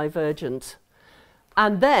increasingly divergent.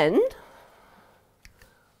 And then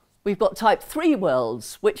we've got type 3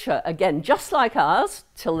 worlds, which are, again, just like ours,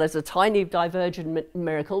 till there's a tiny divergent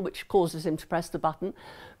miracle, which causes him to press the button.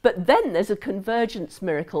 But then there's a convergence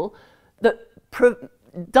miracle that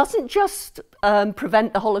doesn't just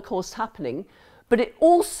prevent the Holocaust happening, but it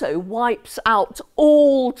also wipes out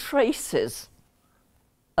all traces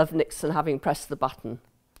of Nixon having pressed the button.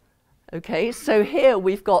 Okay, so here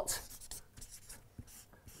we've got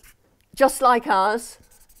just like ours,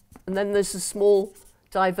 and then there's a small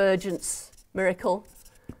divergence miracle.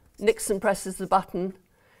 Nixon presses the button,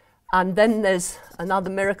 and then there's another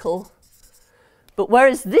miracle. But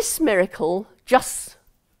whereas this miracle just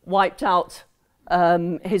wiped out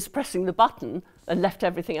his pressing the button and left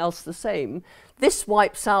everything else the same, this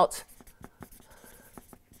wipes out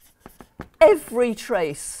every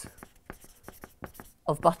trace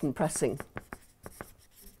of button pressing.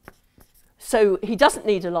 So he doesn't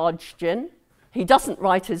need a large gin. He doesn't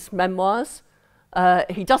write his memoirs.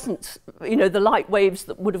 He doesn't, you know, the light waves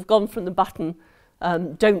that would have gone from the button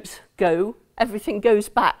don't go. Everything goes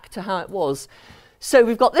back to how it was. So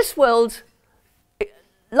we've got this world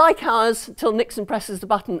like ours till Nixon presses the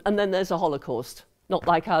button, and then there's a Holocaust. Not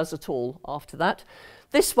like ours at all after that.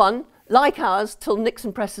 This one, like ours till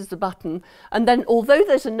Nixon presses the button, and then although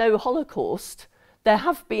there's a no Holocaust, there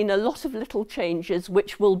have been a lot of little changes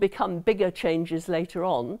which will become bigger changes later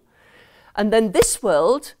on. And then this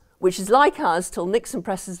world, which is like ours till Nixon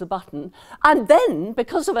presses the button, and then,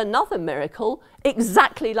 because of another miracle,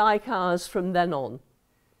 exactly like ours from then on.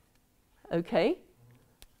 Okay?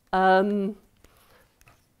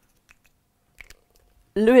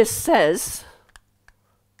 Lewis says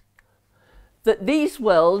that these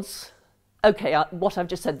worlds, okay, what I've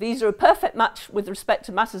just said, these are a perfect match with respect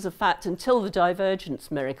to matters of fact until the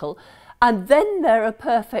divergence miracle, and then they're a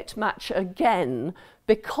perfect match again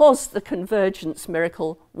because the convergence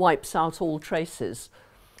miracle wipes out all traces.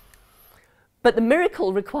 But the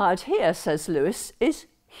miracle required here, says Lewis, is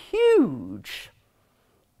huge.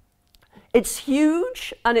 It's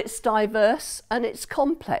huge, and it's diverse, and it's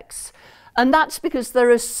complex. And that's because there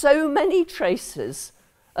are so many traces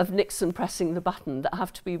of Nixon pressing the button that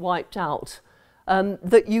have to be wiped out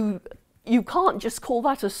that you can't just call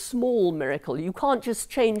that a small miracle. You can't just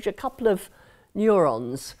change a couple of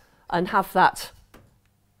neurons and have that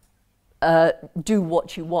do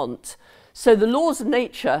what you want. So the laws of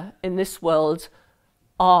nature in this world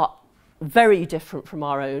are very different from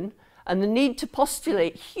our own, and the need to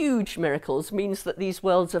postulate huge miracles means that these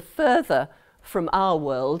worlds are further from our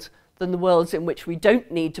world than the worlds in which we don't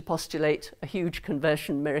need to postulate a huge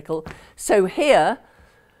conversion miracle. So here,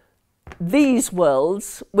 these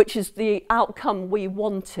worlds, which is the outcome we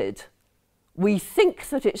wanted, we think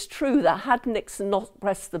that it's true that had Nixon not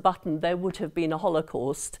pressed the button, there would have been a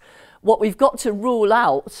Holocaust. What we've got to rule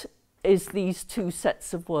out is these two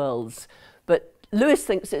sets of worlds. But Lewis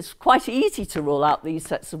thinks it's quite easy to rule out these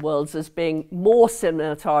sets of worlds as being more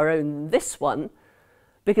similar to our own than this one,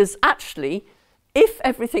 because actually, if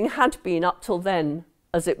everything had been up till then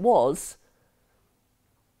as it was,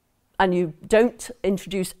 and you don't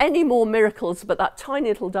introduce any more miracles but that tiny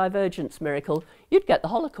little divergence miracle, you'd get the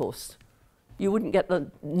Holocaust. You wouldn't get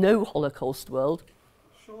the no Holocaust world.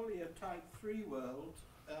 Surely a type 3 world,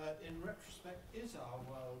 in retrospect, is our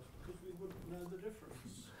world, because we wouldn't know the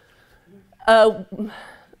difference.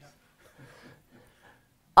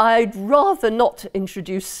 I'd rather not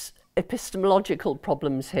introduce epistemological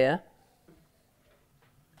problems here.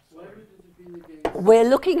 We're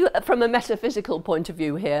looking from a metaphysical point of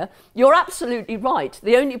view here. You're absolutely right.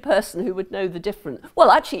 The only person who would know the difference,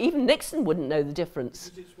 well, actually, even Nixon wouldn't know the difference.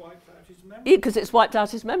 Because it's wiped out his memory. Because it's wiped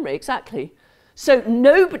out his memory, exactly. So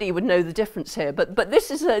nobody would know the difference here. But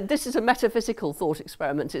this is a metaphysical thought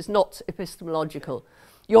experiment. It's not epistemological.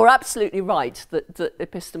 You're absolutely right that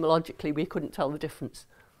epistemologically we couldn't tell the difference.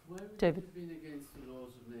 Why would David? it have been against the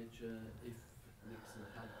laws of nature if Nixon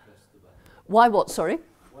had pressed the button? Why what, sorry?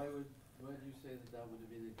 Why do you say that that would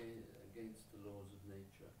have been against the laws of nature?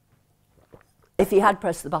 if he had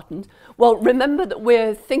pressed the buttons. Well, remember that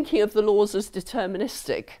we're thinking of the laws as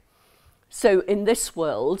deterministic. So in this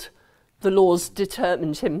world, the laws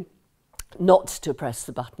determined him not to press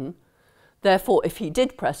the button. Therefore, if he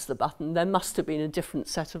did press the button, there must have been a different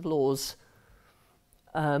set of laws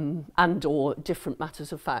and or different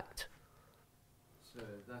matters of fact. So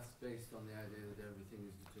that's based on the idea that everything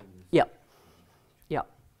is deterministic. Yeah. Yeah.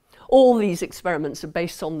 All these experiments are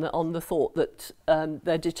based on the thought that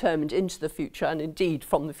they're determined into the future, and indeed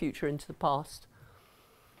from the future into the past.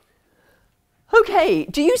 Okay,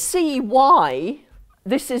 do you see why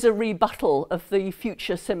this is a rebuttal of the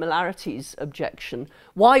future similarities objection?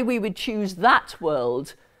 Why we would choose that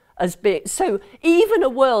world as being... So even a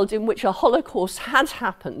world in which a Holocaust had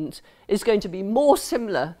happened is going to be more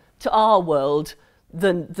similar to our world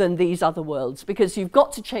than these other worlds, because you've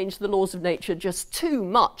got to change the laws of nature just too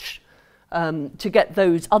much to get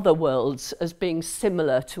those other worlds as being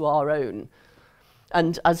similar to our own.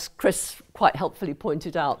 And as Chris quite helpfully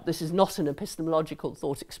pointed out, this is not an epistemological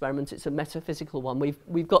thought experiment, it's a metaphysical one.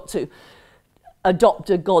 We've got to adopt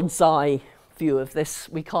a God's eye view of this.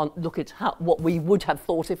 We can't look at what we would have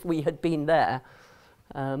thought if we had been there.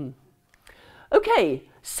 Okay,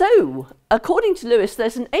 so according to Lewis,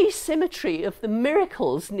 there's an asymmetry of the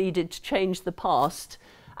miracles needed to change the past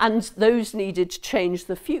and those needed to change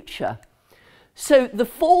the future. So the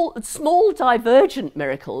small divergent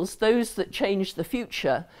miracles, those that change the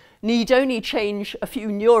future, need only change a few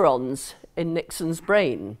neurons in Nixon's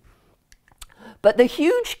brain. But the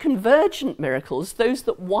huge convergent miracles, those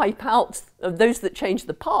that wipe out, those that change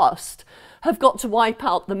the past, have got to wipe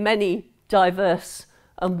out the many diverse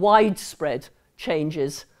and widespread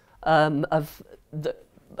changes of the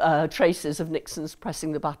traces of Nixon's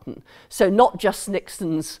pressing the button. So not just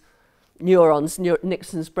Nixon's neurons,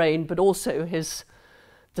 Nixon's brain, but also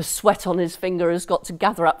the sweat on his finger has got to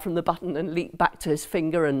gather up from the button and leak back to his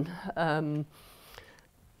finger, and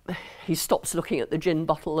he stops looking at the gin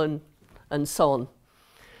bottle and so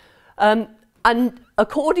on. And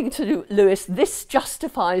according to Lewis, this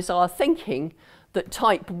justifies our thinking that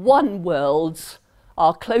type 1 worlds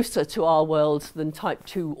are closer to our world than type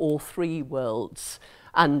 2 or 3 worlds.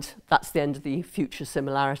 And that's the end of the future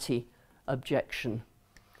similarity objection.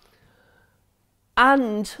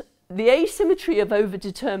 And the asymmetry of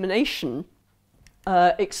overdetermination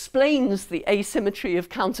explains the asymmetry of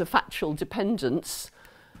counterfactual dependence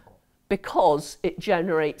because it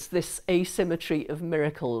generates this asymmetry of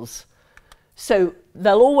miracles. So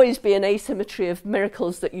there'll always be an asymmetry of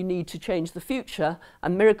miracles that you need to change the future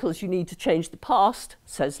and miracles you need to change the past,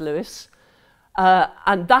 says Lewis.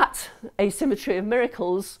 And that asymmetry of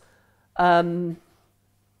miracles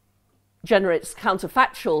generates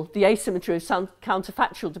the asymmetry of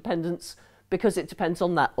counterfactual dependence because it depends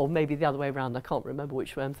on that, or maybe the other way around. I can't remember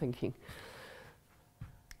which way I'm thinking.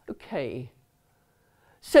 Okay.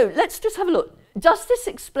 So let's just have a look. Does this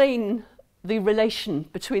explain the relation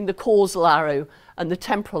between the causal arrow and the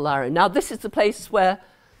temporal arrow? Now, this is the place where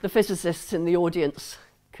the physicists in the audience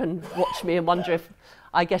can watch me and wonder if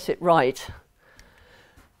I get it right.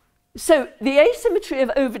 So the asymmetry of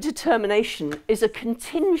overdetermination is a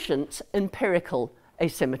contingent empirical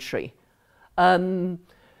asymmetry.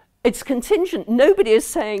 It's contingent. Nobody is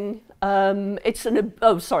saying it's an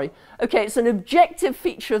objective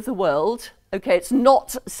feature of the world. Okay, it's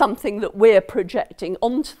not something that we're projecting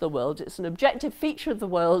onto the world. It's an objective feature of the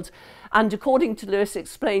world, and according to Lewis,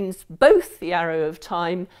 explains both the arrow of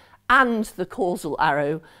time and the causal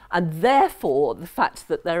arrow, and therefore the fact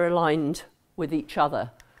that they're aligned with each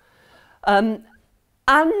other. And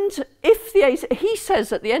if he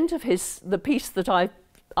says at the end of the piece that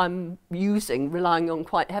I'm using, relying on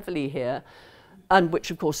quite heavily here, and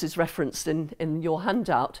which of course is referenced in your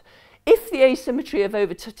handout, if the asymmetry of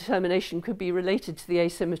overdetermination could be related to the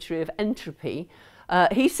asymmetry of entropy,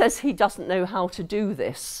 he says he doesn't know how to do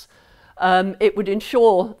this. It would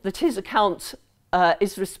ensure that his account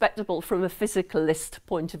is respectable from a physicalist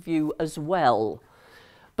point of view as well.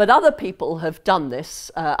 But other people have done this.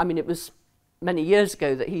 I mean, it was many years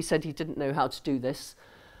ago that he said he didn't know how to do this.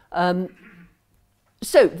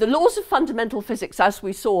 So the laws of fundamental physics, as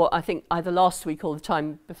we saw, I think, either last week or the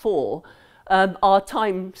time before, are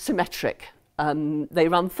time symmetric. They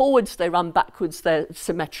run forwards, they run backwards, they're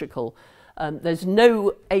symmetrical. There's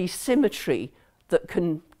no asymmetry that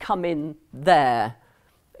can come in there,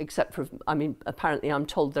 except for, I mean, apparently I'm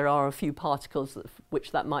told there are a few particles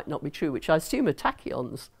which that might not be true, which I assume are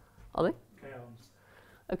tachyons, are they? Kaons.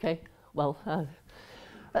 Okay, well,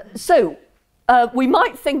 so we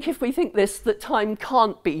might think, if we think this, that time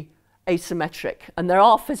can't be asymmetric, and there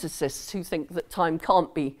are physicists who think that time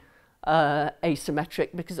can't be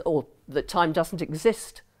asymmetric because, or that time doesn't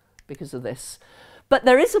exist because of this. But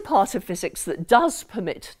there is a part of physics that does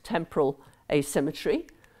permit temporal asymmetry,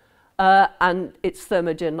 and it's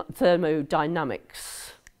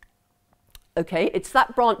thermodynamics. Okay, it's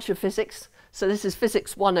that branch of physics. So this is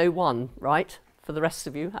Physics 101, right, for the rest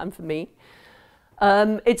of you and for me.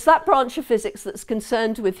 It's that branch of physics that's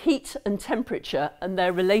concerned with heat and temperature and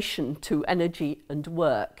their relation to energy and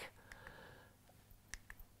work.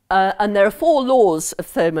 And there are 4 laws of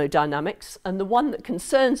thermodynamics, and the one that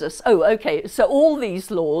concerns us, so all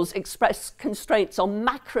these laws express constraints on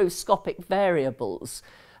macroscopic variables.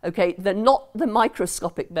 Okay, they're not the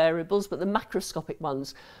microscopic variables, but the macroscopic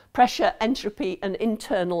ones. Pressure, entropy, and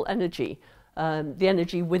internal energy, the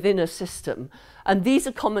energy within a system. And these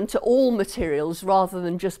are common to all materials rather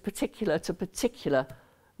than just particular to particular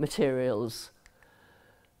materials.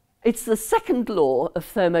 It's the second law of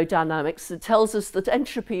thermodynamics that tells us that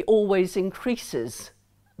entropy always increases,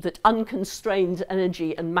 that unconstrained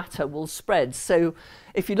energy and matter will spread. So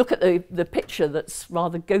if you look at the picture that's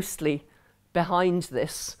rather ghostly behind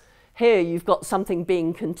this, here you've got something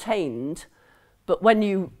being contained, but when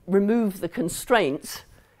you remove the constraint,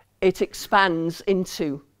 it expands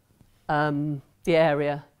into the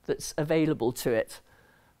area that's available to it.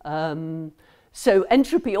 So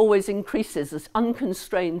entropy always increases as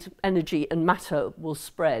unconstrained energy and matter will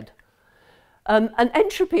spread. And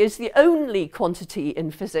entropy is the only quantity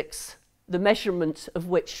in physics, the measurement of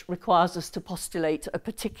which requires us to postulate a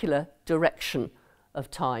particular direction of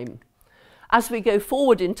time. As we go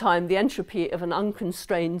forward in time, the entropy of an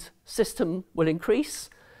unconstrained system will increase,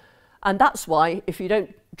 and that's why if you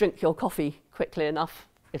don't drink your coffee quickly enough,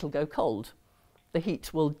 it'll go cold. The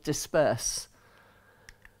heat will disperse.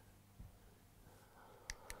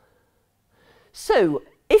 So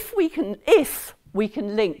if we can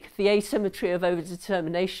link the asymmetry of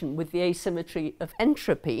overdetermination with the asymmetry of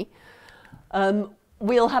entropy,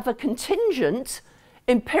 we'll have a contingent,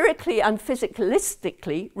 empirically and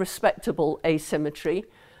physicalistically respectable asymmetry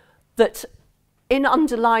that, in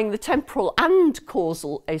underlying the temporal and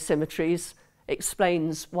causal asymmetries,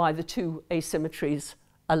 explains why the two asymmetries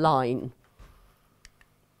align.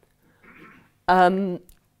 I'm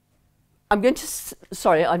going to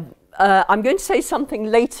say something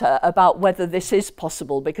later about whether this is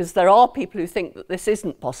possible, because there are people who think that this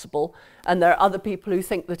isn't possible, and there are other people who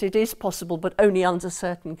think that it is possible, but only under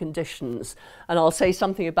certain conditions. And I'll say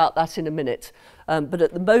something about that in a minute. But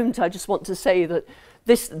at the moment, I just want to say that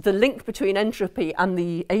the link between entropy and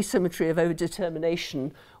the asymmetry of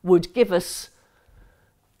overdetermination would give us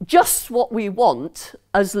just what we want,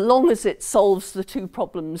 as long as it solves the two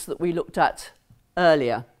problems that we looked at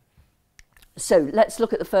earlier. So let's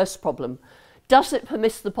look at the first problem. Does it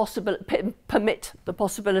permit the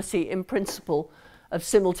possibility in principle of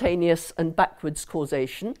simultaneous and backwards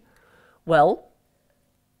causation? Well,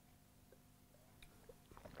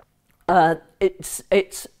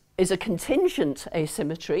 it is a contingent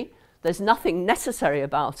asymmetry. There's nothing necessary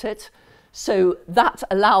about it. So that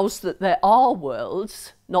allows that there are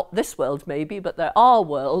worlds, not this world maybe, but there are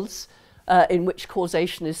worlds in which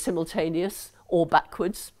causation is simultaneous or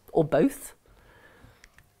backwards or both.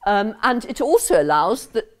 And it also allows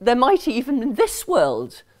that there might even in this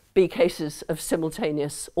world be cases of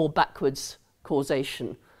simultaneous or backwards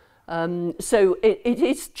causation. So it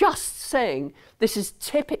is just saying this is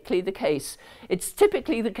typically the case. It's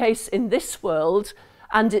typically the case in this world,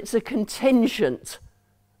 and it's a contingent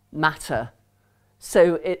matter.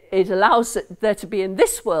 So it allows there to be in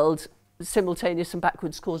this world simultaneous and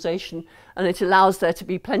backwards causation, and it allows there to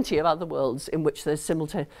be plenty of other worlds in which there's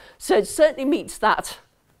simultaneous. So it certainly meets that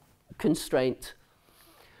constraint.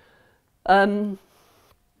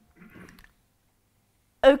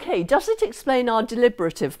 Okay, does it explain our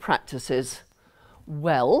deliberative practices?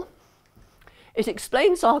 Well, it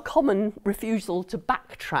explains our common refusal to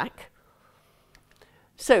backtrack.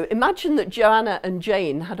 So imagine that Joanna and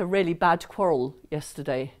Jane had a really bad quarrel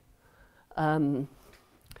yesterday.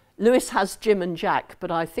 Lewis has Jim and Jack,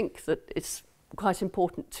 but I think that it's quite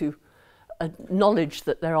important to acknowledge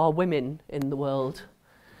that there are women in the world.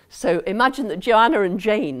 So imagine that Joanna and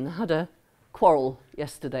Jane had a quarrel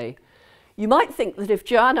yesterday. You might think that if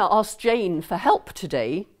Joanna asked Jane for help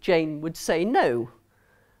today, Jane would say no.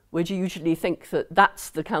 We'd usually think that that's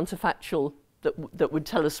the counterfactual that would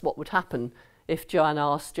tell us what would happen if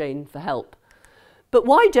Joanna asked Jane for help. But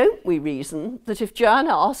why don't we reason that if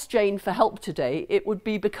Joanna asked Jane for help today, it would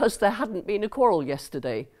be because there hadn't been a quarrel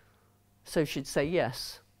yesterday? So she'd say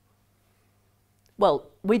yes. Well,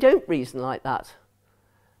 we don't reason like that.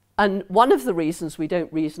 And one of the reasons we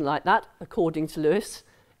don't reason like that, according to Lewis,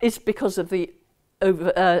 is because of the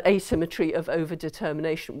asymmetry of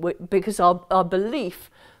overdetermination, because our belief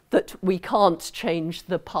that we can't change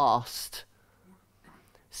the past.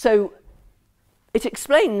 So it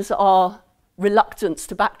explains our reluctance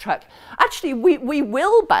to backtrack. Actually, we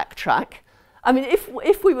will backtrack. I mean,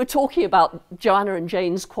 if we were talking about Joanna and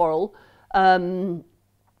Jane's quarrel,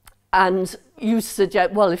 and you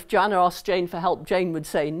suggest, well, if Joanna asked Jane for help, Jane would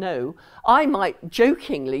say no, I might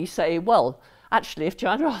jokingly say, well, actually, if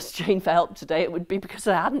Joanna asked Jane for help today, it would be because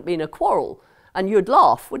there hadn't been a quarrel. And you'd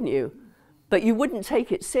laugh, wouldn't you? But you wouldn't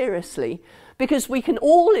take it seriously, because we can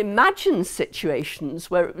all imagine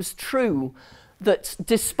situations where it was true that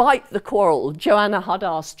despite the quarrel, Joanna had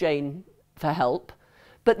asked Jane for help,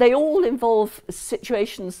 but they all involve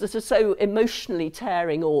situations that are so emotionally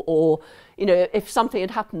tearing, or you know, if something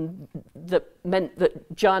had happened that meant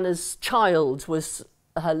that Joanna's child was,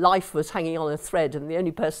 her life was hanging on a thread and the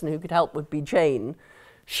only person who could help would be Jane,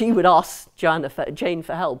 she would ask Jane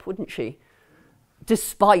for help, wouldn't she?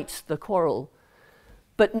 Despite the quarrel.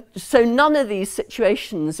 But so none of these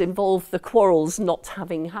situations involve the quarrels not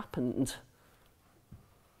having happened.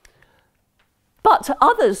 But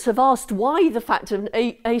others have asked why the fact of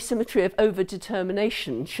an asymmetry of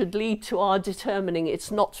overdetermination should lead to our determining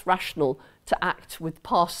it's not rational to act with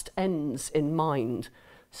past ends in mind.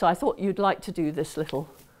 So I thought you'd like to do this little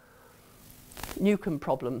Newcomb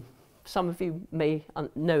problem. Some of you may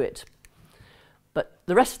know it, but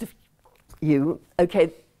the rest of you,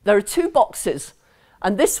 okay, there are two boxes,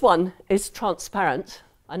 and this one is transparent.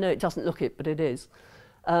 I know it doesn't look it, but it is.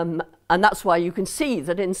 And that's why you can see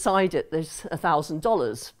that inside it there's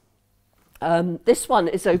 $1,000. This one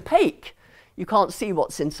is opaque. You can't see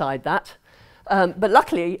what's inside that. But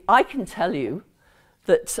luckily, I can tell you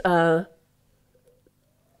that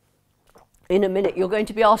in a minute you're going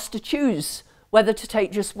to be asked to choose whether to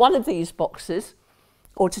take just one of these boxes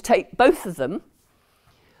or to take both of them,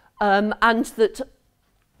 and that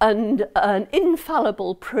an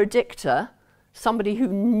infallible predictor, somebody who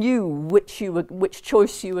knew which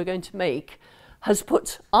choice you were going to make, has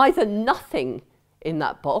put either nothing in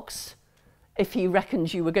that box, if he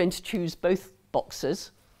reckons you were going to choose both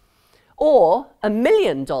boxes, or $1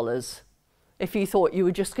 million, if he thought you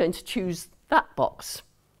were just going to choose that box.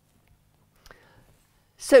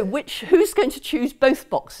 So who's going to choose both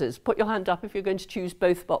boxes? Put your hand up if you're going to choose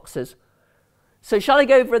both boxes. So shall I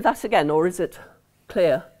go over that again, or is it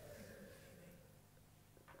clear?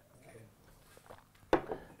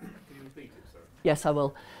 Yes, I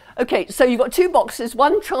will. Okay, so you've got two boxes,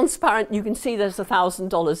 one transparent, you can see there's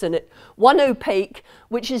 $1,000 in it, one opaque,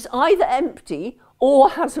 which is either empty or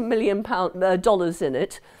has $1 million in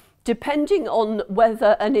it, depending on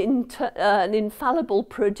whether an infallible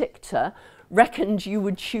predictor reckoned you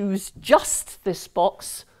would choose just this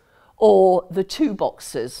box or the two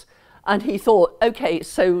boxes. And he thought, okay,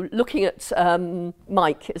 so looking at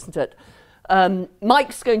Mike, isn't it?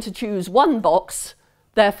 Mike's going to choose one box,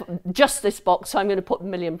 therefore just this box, so I'm going to put £1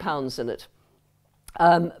 million in it.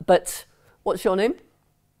 But what's your name?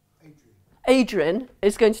 Adrian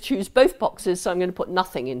is going to choose both boxes, so I'm going to put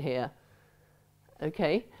nothing in here.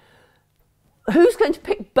 Okay. Who's going to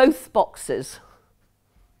pick both boxes?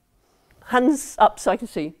 Hands up so I can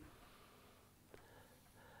see.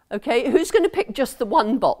 Okay, who's going to pick just the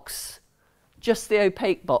one box? Just the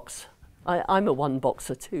opaque box? I'm a one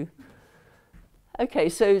boxer too. Okay,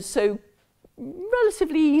 so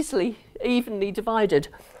relatively evenly divided.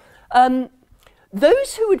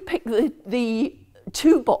 Those who would pick the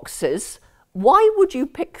two boxes, why would you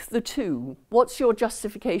pick the two? What's your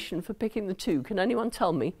justification for picking the two? Can anyone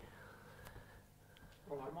tell me?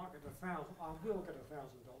 Well, I might get I will get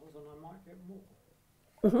 $1,000 and I might get more.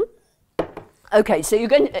 Mm-hmm. Okay, so you're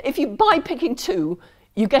going. If you by picking two,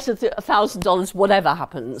 you get $1,000 whatever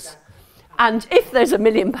happens. And if there's £1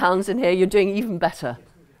 million in here, you're doing even better.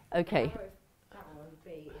 Okay. That one would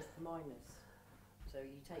be is the minus. So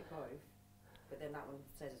you take both, but then that one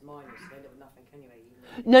says it's minus, so you end up with nothing anyway.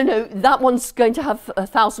 No, that one's going to have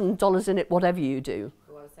 $1,000 in it, whatever you do.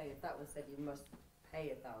 Well, I was saying if that one said you must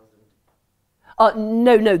pay $1,000.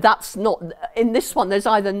 No, that's not. In this one, there's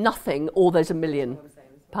either nothing or there's £1 million.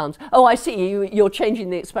 Oh, I see. You're changing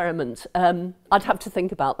the experiment. I'd have to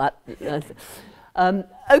think about that.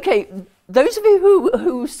 Okay, those of you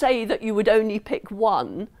who say that you would only pick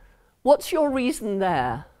one, what's your reason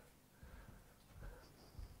there?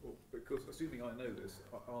 Well, because assuming I know this,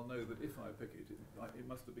 I'll know that if I pick it, it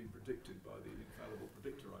must have been predicted by the infallible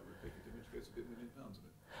predictor I would pick it, in which case it'd be £1 million in it.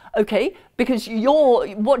 Okay, because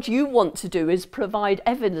what you want to do is provide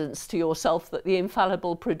evidence to yourself that the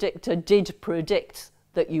infallible predictor did predict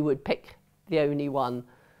that you would pick the only one.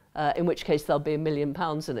 in which case there'll be £1 million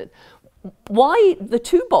in it. Why the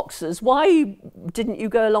 2 boxes? Why didn't you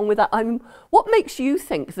go along with that? I mean, what makes you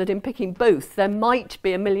think that in picking both there might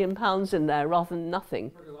be £1 million in there rather than nothing?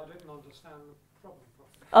 Because I didn't understand the problem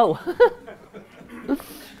properly. Oh.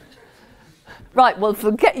 Right, well,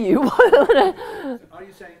 forget you. Are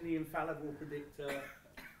you saying the infallible predictor,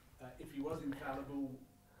 if he was infallible,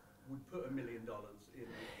 would put $1 million in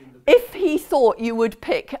the... If he thought you would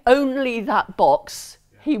pick only that box,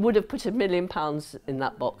 he would have put £1 million in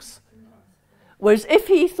that box. Whereas if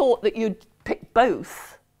he thought that you'd pick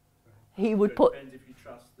both, he would put... Depends if you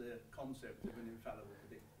trust the concept of an infallible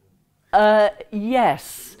predictor.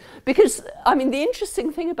 Yes. Because, I mean, the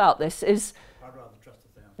interesting thing about this is... I'd rather trust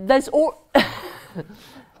 1,000. There's all...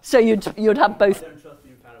 So you'd have both... I don't trust the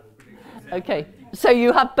infallible predictor. Okay. So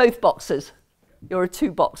you have both boxes. You're a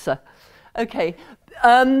 2-boxer. Okay.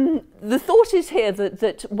 The thought is here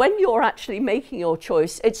that when you're actually making your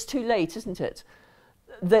choice, it's too late, isn't it?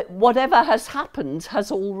 That whatever has happened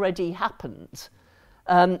has already happened.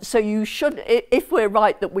 So you should, if we're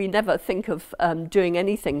right that we never think of doing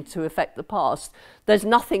anything to affect the past, there's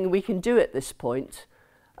nothing we can do at this point.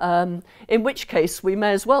 In which case, we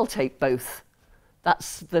may as well take both.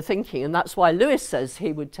 That's the thinking, and that's why Lewis says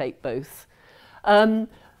he would take both.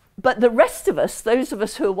 But the rest of us, those of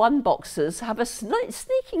us who are 1-boxers, have a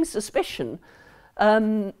sneaking suspicion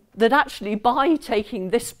that actually by taking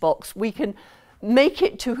this box, we can make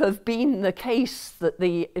it to have been the case that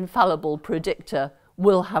the infallible predictor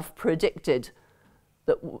will have predicted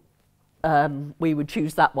that we would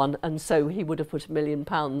choose that one, and so he would have put £1 million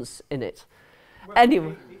in it. Well,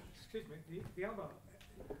 Anyway. Excuse me, the other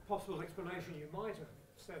possible explanation you might have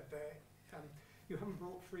said there, you haven't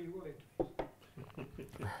brought free will into it.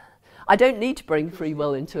 I don't need to bring free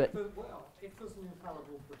will into it. Well, if there's an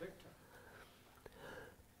infallible predictor,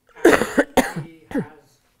 and he has,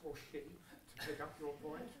 or she, to pick up your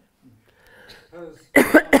point, has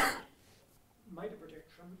made a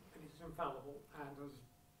prediction and it's infallible and has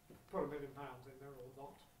put £1 million in there or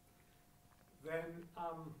not, then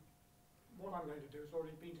what I'm going to do has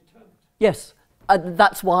already been determined. Yes,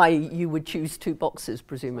 that's why you would choose 2 boxes,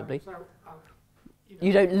 presumably.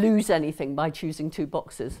 You don't lose anything by choosing 2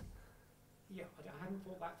 boxes. Yeah, I hadn't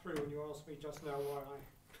thought that through when you asked me just now why I...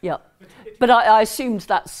 Yeah, but I assumed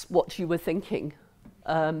that's what you were thinking,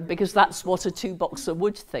 because that's what a 2-boxer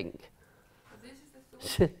would think. This is the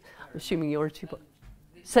thought Assuming you're a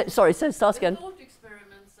 2-boxer. Sorry, start again. The thought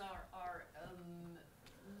experiments are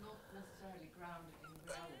not necessarily grounded in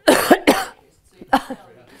reality.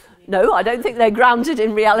 No, I don't think they're grounded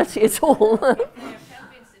in reality at all. If there is an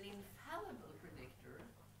infallible predictor,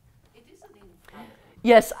 it is an infallible.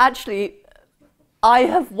 Yes, actually, I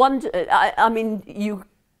have wondered, I mean,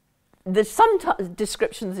 there's some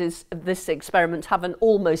descriptions of this experiment have an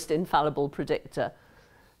almost infallible predictor,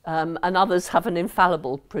 and others have an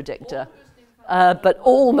infallible predictor. But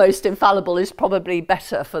almost infallible is probably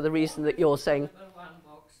better for the reason that you're saying. One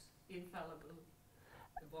box, infallible,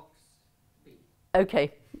 the box B.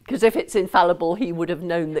 Okay, because if it's infallible, he would have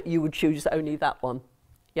known that you would choose only that one.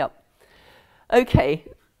 Yep. Okay,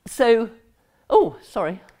 so, oh,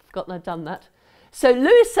 sorry, I've forgotten I'd done that. So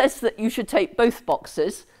Lewis says that you should take both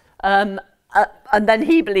boxes, and then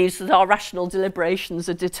he believes that our rational deliberations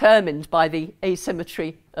are determined by the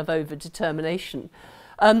asymmetry of overdetermination.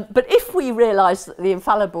 But if we realise that the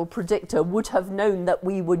infallible predictor would have known that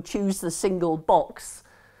we would choose the single box,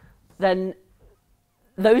 then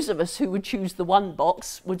those of us who would choose the 1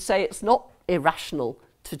 box would say it's not irrational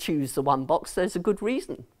to choose the 1 box. There's a good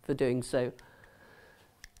reason for doing so.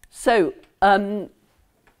 So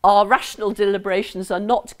our rational deliberations are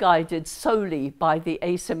not guided solely by the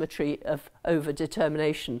asymmetry of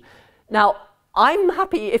overdetermination. Now, I'm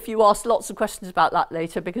happy if you ask lots of questions about that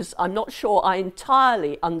later, because I'm not sure I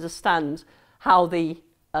entirely understand how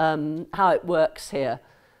it works here.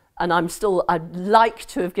 And I'd like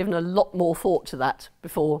to have given a lot more thought to that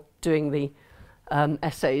before doing the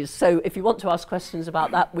essays. So if you want to ask questions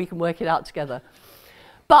about that, we can work it out together.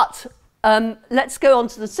 But let's go on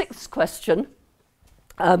to the 6th question,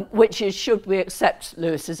 which is, should we accept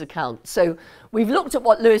Lewis's account? So we've looked at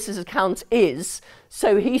what Lewis's account is.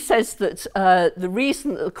 So he says that the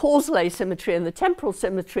reason that the causal asymmetry and the temporal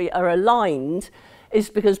symmetry are aligned is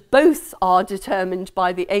because both are determined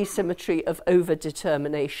by the asymmetry of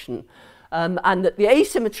overdetermination. And that the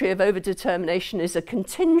asymmetry of overdetermination is a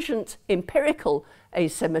contingent empirical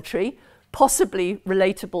asymmetry, possibly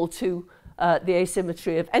relatable to the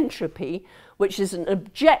asymmetry of entropy, which is an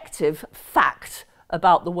objective fact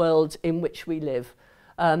about the world in which we live.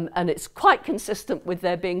 And it's quite consistent with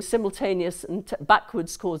there being simultaneous and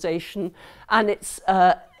backwards causation, and it's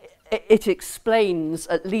it explains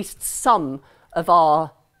at least some of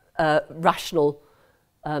our rational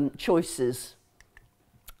choices.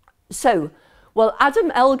 So, well,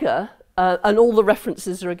 Adam Elgar, and all the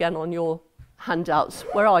references are again on your handouts.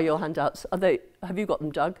 Where are your handouts? Are they? Have you got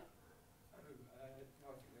them, Doug?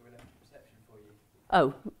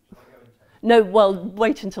 Oh. No, well,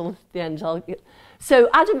 wait until the end. So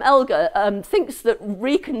Adam Elgar thinks that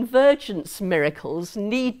reconvergence miracles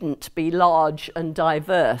needn't be large and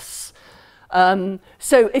diverse.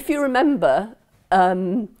 So if you remember,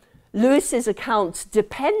 Lewis's account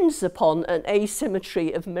depends upon an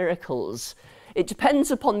asymmetry of miracles. It depends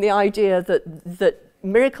upon the idea that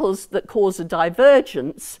miracles that cause a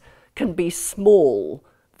divergence can be small,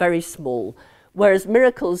 very small, whereas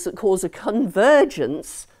miracles that cause a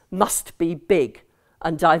convergence must be big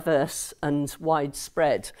and diverse and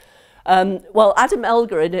widespread. Well, Adam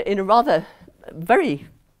Elgar, in a rather very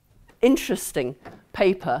interesting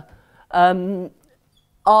paper,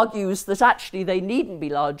 argues that actually they needn't be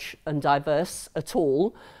large and diverse at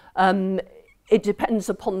all. It depends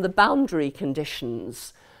upon the boundary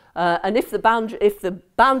conditions. And if the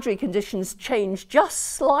boundary conditions change just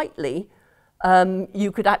slightly,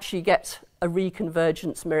 you could actually get a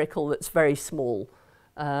reconvergence miracle that's very small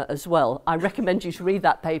as well. I recommend you to read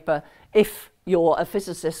that paper if you're a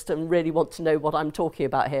physicist and really want to know what I'm talking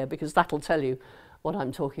about here, because that'll tell you what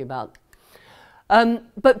I'm talking about.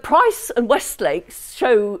 But Price and Westlake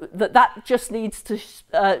show that just needs to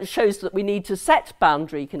shows that we need to set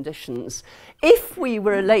boundary conditions. If we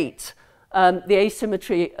relate the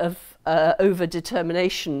asymmetry of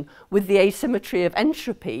overdetermination with the asymmetry of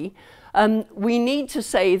entropy, we need to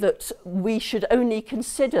say that we should only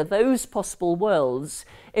consider those possible worlds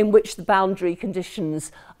in which the boundary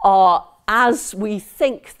conditions are as we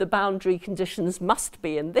think the boundary conditions must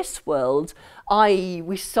be in this world, i.e.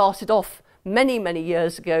 we started off many, many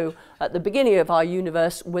years ago at the beginning of our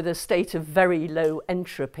universe with a state of very low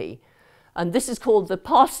entropy. And this is called the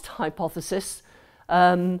past hypothesis.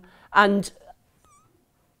 And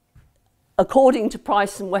according to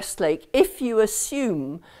Price and Westlake, if you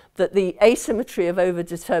assume that the asymmetry of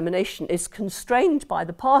overdetermination is constrained by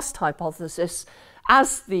the past hypothesis,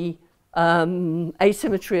 as the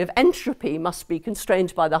asymmetry of entropy must be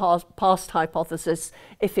constrained by the past hypothesis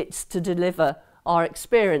if it's to deliver our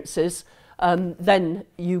experiences, then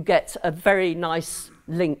you get a very nice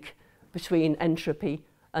link between entropy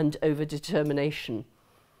and overdetermination.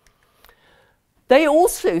 They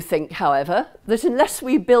also think, however, that unless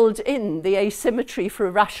we build in the asymmetry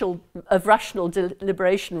of rational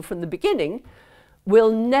deliberation from the beginning,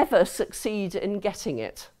 we'll never succeed in getting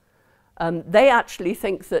it. They actually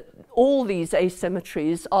think that all these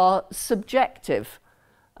asymmetries are subjective,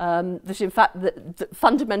 that in fact that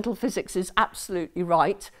fundamental physics is absolutely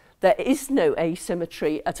right. There is no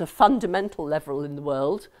asymmetry at a fundamental level in the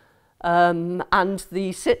world, and the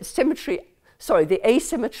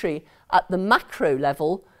asymmetry at the macro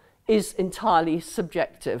level is entirely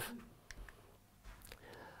subjective.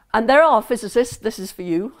 And there are physicists, this is for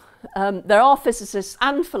you, there are physicists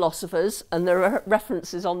and philosophers, and there are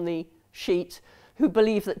references on the sheet, who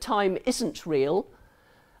believe that time isn't real,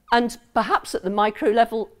 and perhaps at the micro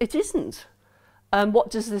level it isn't.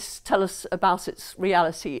 What does this tell us about its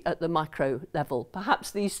reality at the micro level?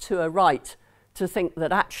 Perhaps these two are right to think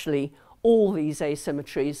that actually all these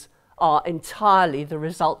asymmetries are entirely the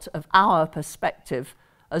result of our perspective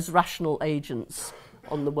as rational agents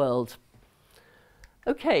on the world.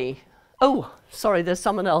 Okay. Oh, sorry, there's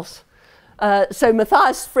someone else. So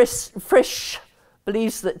Matthias Frisch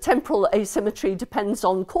believes that temporal asymmetry depends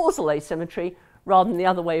on causal asymmetry rather than the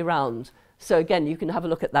other way around. So again, you can have a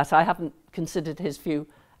look at that. I haven't considered his view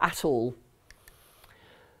at all.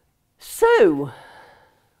 So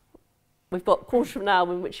we've got a quarter of an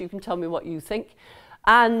hour in which you can tell me what you think.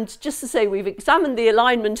 And just to say, we've examined the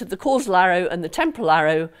alignment of the causal arrow and the temporal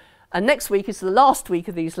arrow, and next week is the last week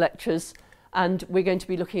of these lectures, and we're going to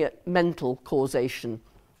be looking at mental causation,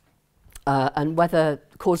 and whether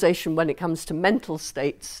causation when it comes to mental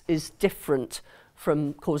states is different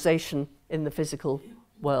from causation in the physical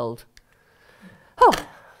world. Oh,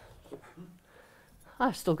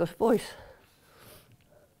 I've still got a voice.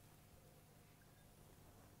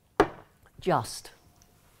 Just.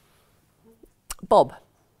 Bob.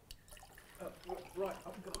 Right,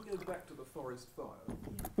 I'm going to go back to the forest fire.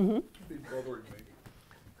 It's been bothering me.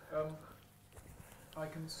 I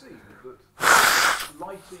can see that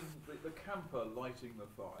lighting, the camper lighting the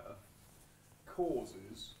fire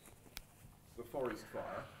causes the forest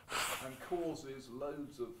fire and causes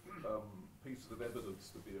loads of pieces of evidence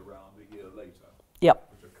to be around a year later,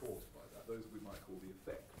 Yep. which are caused by that. Those we might call the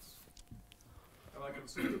effects. And I can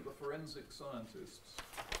see that the forensic scientists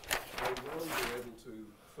may well be able to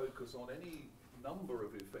focus on any number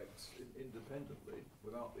of effects independently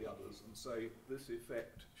without the others and say this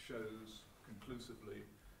effect shows conclusively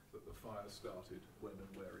that the fire started when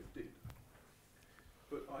and where it did.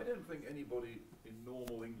 But I don't think anybody in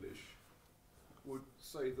normal English would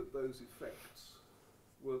say that those effects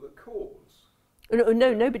were the cause.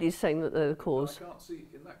 No, nobody's saying that they're the cause. I can't see,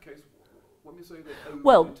 in that case, when we say they're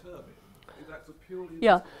Well, overdetermined, that's a purely...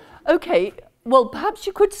 Yeah, okay, well, perhaps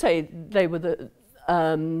you could say they were the...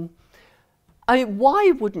 I mean,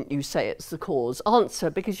 why wouldn't you say it's the cause? Answer,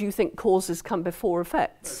 because you think causes come before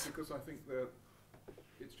effects. No, because I think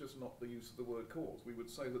it's just not the use of the word cause. We would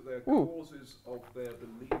say that they're causes of their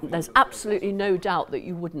believing... There's absolutely no doubt that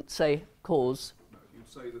you wouldn't say cause. No, you'd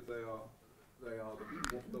say that they are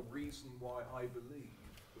the reason why I believe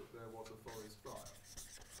that there was a forest fire.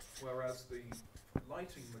 Whereas the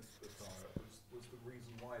lighting the fire was the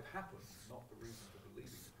reason why it happened, not the reason for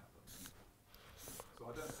believing it happened. So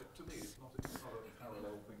I don't think, to me, it's not a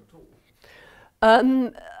parallel thing at all.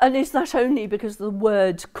 And is that only because the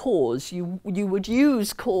word cause? You would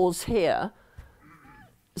use cause here.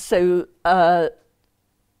 So,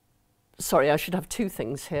 sorry, I should have two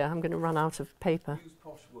things here. I'm going to run out of paper. Use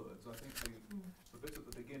posh words. I think the bit at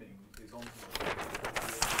the beginning is on.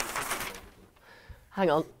 Hang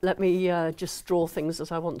on, let me just draw things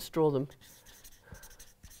as I want to draw them.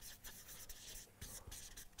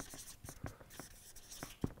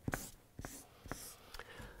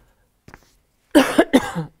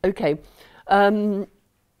 Okay. The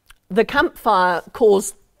campfire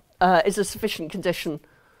caused is a sufficient condition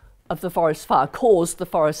of the forest fire, caused the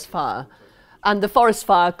forest fire. And the forest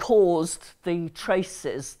fire caused the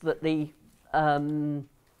traces that the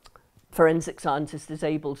forensic scientist is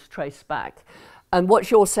able to trace back. And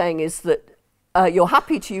what you're saying is that you're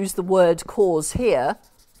happy to use the word cause here,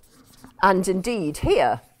 and indeed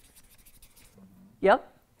here. Yep.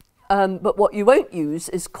 But what you won't use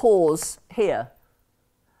is cause here.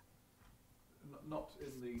 Not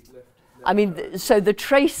in the left. I mean, so the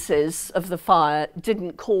traces of the fire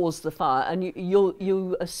didn't cause the fire, and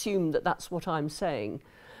you assume that that's what I'm saying.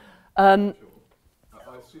 Sure. I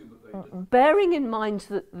assume that they didn't. Bearing in mind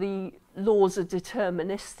that the laws are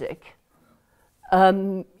deterministic,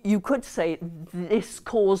 you could say this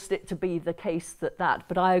caused it to be the case that,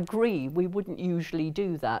 but I agree, we wouldn't usually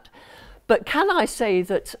do that. But can I say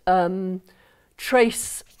that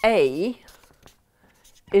trace A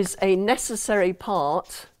is a necessary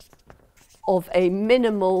part of a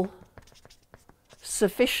minimal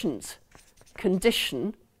sufficient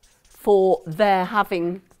condition for there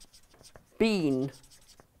having been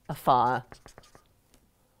a fire?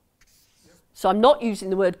 So I'm not using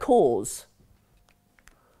the word cause.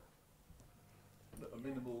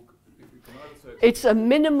 It's a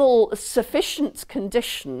minimal sufficient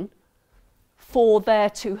condition for there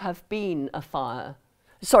to have been a fire.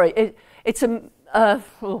 Sorry, it's a, I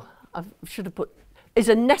should have put, is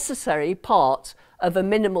a necessary part of a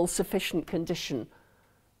minimal sufficient condition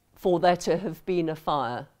for there to have been a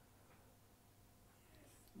fire.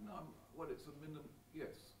 No, well, it's a minimal,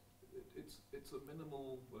 yes, it's a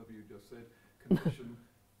minimal, whatever you just said, condition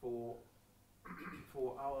for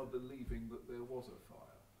our believing that there was a fire.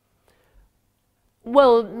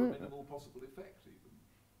 Well, or a minimal possible effect,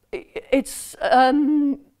 even. It's, I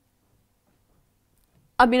mean,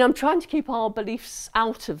 I'm trying to keep our beliefs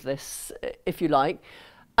out of this, if you like.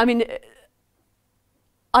 I mean,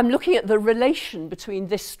 I'm looking at the relation between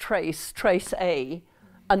this trace A,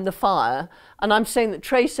 and the fire, and I'm saying that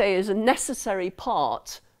trace A is a necessary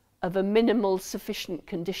part of a minimal sufficient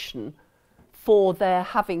condition for there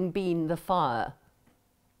having been the fire,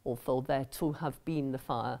 or for there to have been the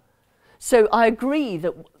fire. So I agree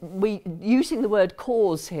that using the word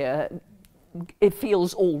cause here, it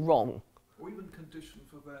feels all wrong. Or even condition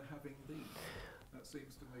for there having been. That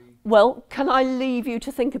seems to me... Well, can I leave you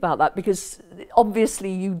to think about that? Because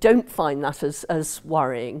obviously you don't find that as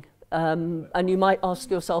worrying. And you might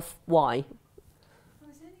ask yourself why. I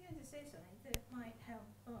was only going to say something that might help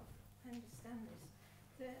understand this.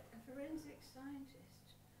 That a forensic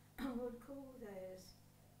scientist would call those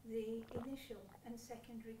the initial and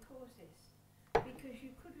secondary causes, because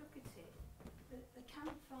you could look at it, the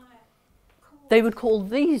campfire caused... They would call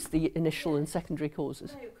these the initial and secondary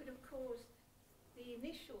causes. No, it could have caused the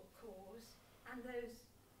initial cause and those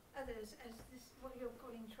others as this, what you're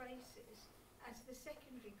calling traces, as the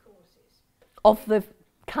secondary causes. Of the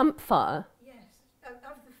campfire? Yes,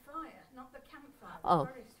 of the fire, not the campfire, the Oh.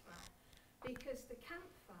 forest fire. Because the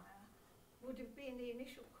campfire would have been the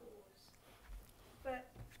initial cause, but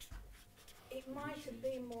it might have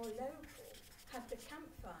been more local had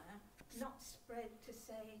spread to,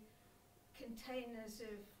 say, containers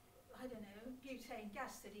of, I don't know, butane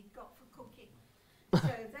gas that he'd got for cooking. So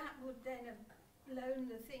that would then have blown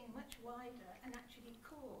the thing much wider and actually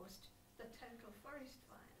caused the total forest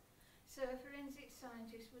fire. So a forensic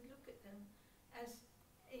scientist would look at them as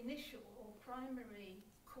initial or primary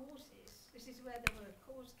causes. This is where the word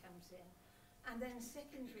cause comes in. And then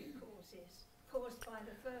secondary causes caused by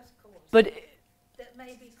the first cause. But that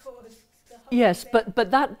maybe caused the whole yes, thing.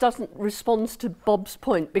 but that doesn't respond to Bob's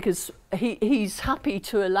point, because he's happy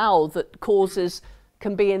to allow that causes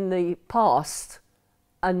can be in the past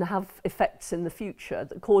and have effects in the future,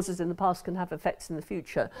 that causes in the past can have effects in the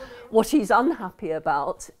future. What he's unhappy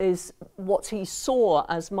about is what he saw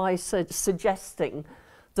as my suggesting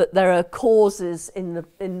that there are causes in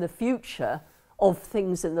the future of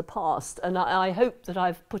things in the past. And I hope that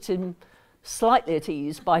I've put him slightly at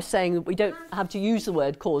ease by saying that we don't have to use the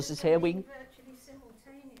word causes here. We virtually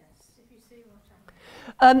simultaneous, if you see what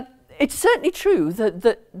I mean. It's certainly true that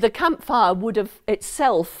the campfire would have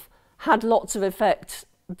itself had lots of effect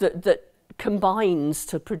that combines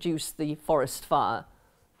to produce the forest fire.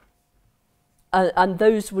 And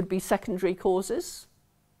those would be secondary causes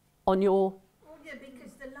on your... Well, yeah,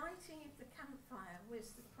 because the lighting of the campfire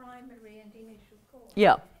was the primary and initial cause.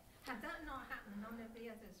 Yeah. Had that not happened, none of the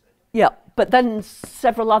others would have. Yeah, but then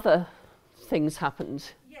several other things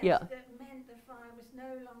happened. Yes, Yeah. that meant the fire was no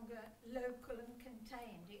longer local and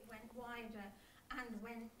contained. It went wider and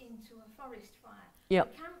went into a forest fire. Yeah.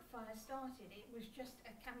 The campfire started, it was just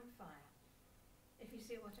a campfire, if you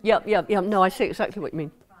see what I Yeah, mean. yeah, yeah. No, I see exactly what you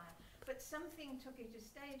mean. Campfire. But something took it a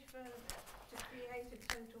stage further to create a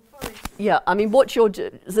total forest. Yeah, I mean,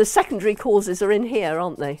 the secondary causes are in here,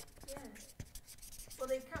 aren't they? Yes. Well,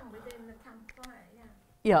 they come within the campfire, yeah.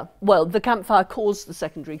 Yeah, well, the campfire caused the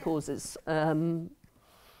secondary causes, and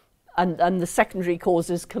the secondary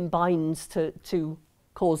causes combined to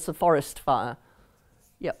cause the forest fire.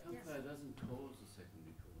 Yep. Campfire doesn't cause the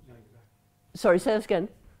secondary cause. Sorry, say that again.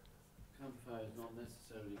 Campfire is not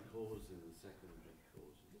necessarily causing the secondary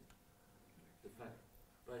causes. The fact,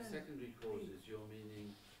 by secondary causes, you're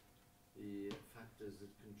meaning the factors that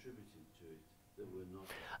contributed to it that were not.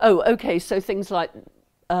 Oh, okay, so things like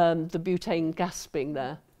the butane gas being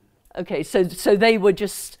there. Okay, so they were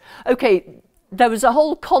just... Okay, there was a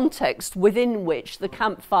whole context within which the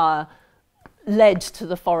campfire led to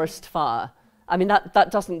the forest fire. I mean,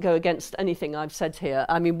 that doesn't go against anything I've said here.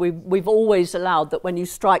 I mean, we've always allowed that when you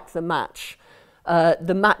strike the match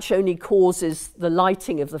only causes the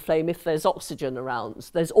lighting of the flame if there's oxygen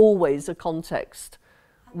around. There's always a context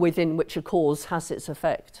within which a cause has its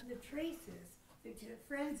effect. The traces that the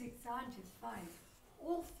forensic scientists find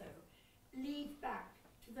also lead back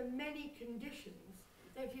to the many conditions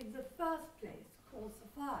that in the first place caused the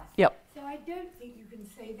fire. Yep. So I don't think you can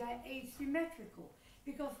say they're asymmetrical,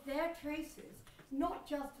 because they're traces not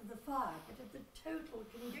just of the fire, but of the total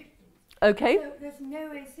conditions. Okay. So there's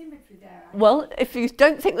no asymmetry there. Well, if you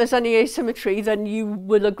don't think there's any asymmetry, then you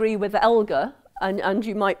will agree with Elgar, and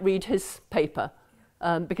you might read his paper,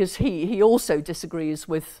 because he also disagrees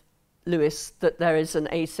with Lewis that there is an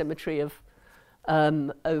asymmetry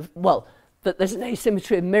that there's an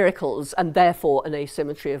asymmetry of miracles and therefore an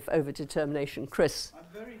asymmetry of overdetermination. Chris? I'm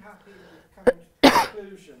very happy with coming to the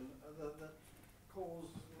conclusion that cause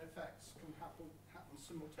and effects can happen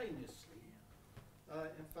simultaneously.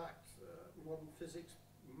 In fact, modern physics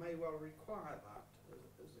may well require that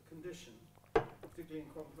as a condition, particularly in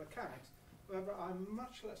quantum mechanics. However, I'm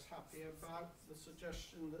much less happy about the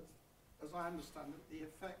suggestion that, as I understand it, the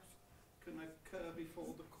effect can occur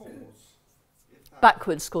before the cause.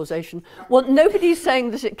 Backwards causation. Well, nobody's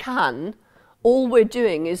saying that it can. All we're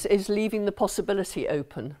doing is leaving the possibility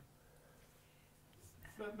open.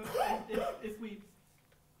 But if we...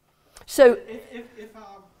 So... If our,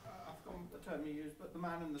 I've forgotten the term you used, but the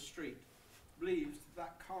man in the street believes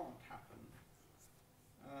that can't happen,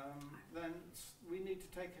 then we need to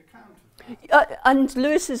take account of that. And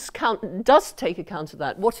Lewis's count does take account of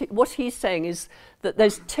that. What he's saying is that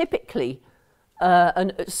there's typically...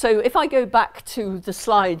 and so if I go back to the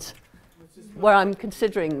slides where I'm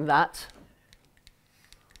considering that,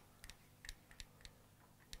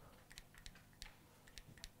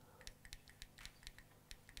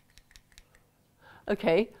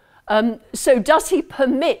 okay, so does he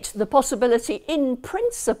permit the possibility in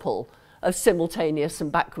principle of simultaneous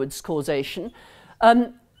and backwards causation?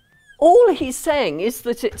 All he's saying is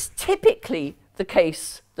that it's typically the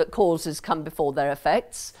case that causes come before their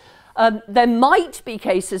effects. There might be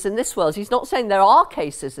cases in this world, he's not saying there are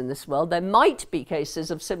cases in this world, there might be cases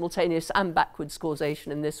of simultaneous and backwards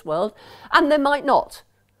causation in this world, and there might not.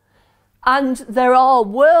 And there are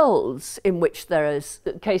worlds in which there is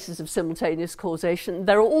cases of simultaneous causation.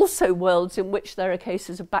 There are also worlds in which there are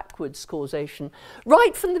cases of backwards causation.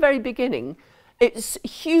 Right from the very beginning, it's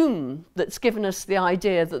Hume that's given us the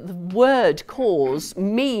idea that the word cause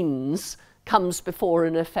means comes before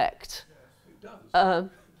an effect.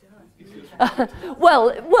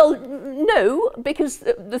 Well, no, because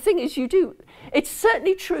the thing is it's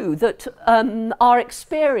certainly true that our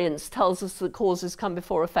experience tells us that causes come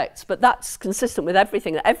before effects, but that's consistent with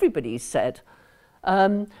everything that everybody's said.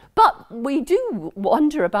 But we do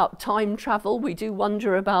wonder about time travel, we do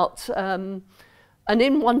wonder about, and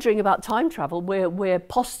in wondering about time travel, we're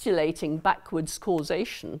postulating backwards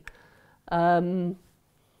causation. But I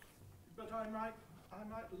might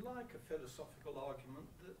like a philosophical argument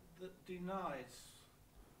that denies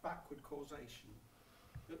backward causation.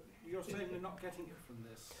 But you're saying we're not getting it from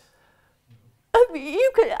this.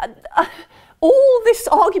 All this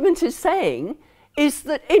argument is saying is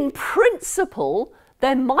that in principle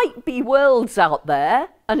there might be worlds out there,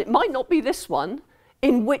 and it might not be this one,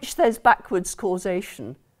 in which there's backwards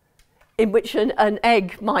causation, in which an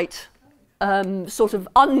egg might sort of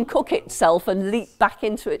uncook itself and leap back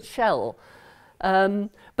into its shell.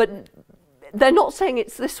 But they're not saying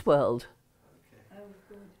it's this world.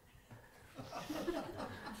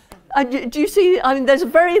 Do you see? I mean,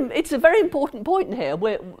 it's a very important point here.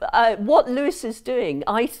 What Lewis is doing,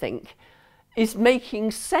 I think, is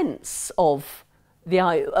making sense of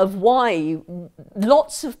why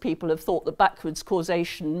lots of people have thought that backwards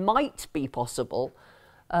causation might be possible,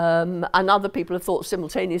 and other people have thought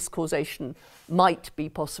simultaneous causation might be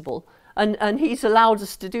possible. And he's allowed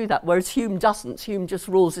us to do that, whereas Hume doesn't. Hume just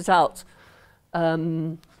rules it out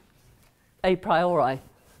a priori.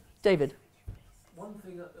 David? One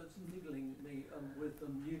thing that's niggling me with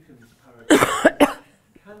Newcomb's paragraph,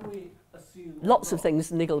 can we assume... Lots of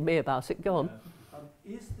things niggle me about it. Go on.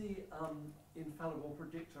 Is the infallible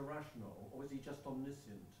predictor rational, or is he just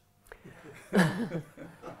omniscient?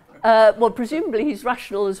 Well, presumably he's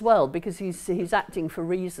rational as well, because he's acting for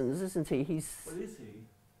reasons, isn't he? Well, is he?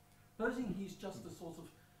 Supposing he's just a sort of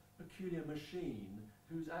peculiar machine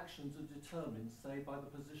whose actions are determined, say, by the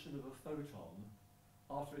position of a photon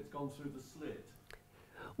after it's gone through the slit.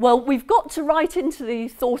 Well, we've got to write into the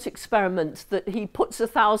thought experiment that he puts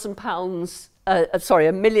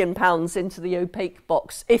 £1 million into the opaque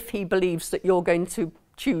box if he believes that you're going to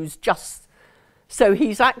choose just. So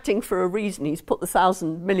he's acting for a reason. He's put the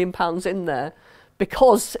 £1,000 million in there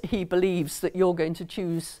because he believes that you're going to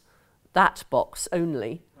choose that box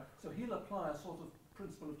only. Right. So he'll apply a sort of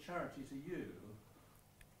principle of charity to you.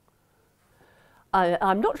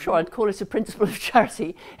 I'm not sure I'd call it a principle of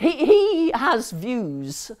charity. He has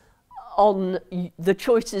views on the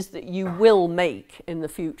choices that you will make in the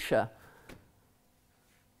future.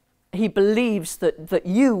 He believes that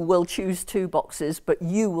you will choose 2 boxes, but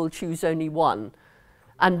you will choose only 1.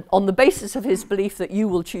 And on the basis of his belief that you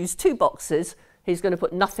will choose 2 boxes, he's going to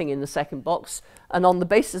put nothing in the second box. And on the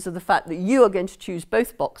basis of the fact that you are going to choose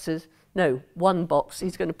both boxes, no, 1 box,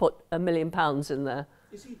 he's going to put £1 million in there.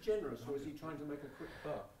 Is he generous, or is he trying to make a quick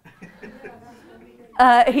buck?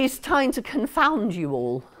 He's trying to confound you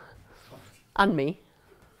all. And me.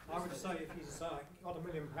 I would say if he's got £1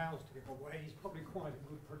 million to give away, he's probably quite a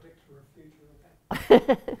good predictor of future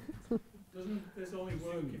events. Doesn't this only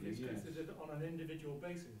work if it's considered on an individual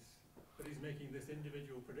basis? But he's making this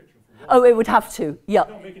individual prediction for one. Oh, it would have to, yeah.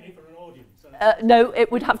 He's not making it for an audience. No,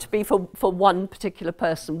 it would have to be for one particular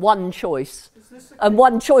person, one choice. And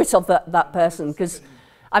one choice of that person, because,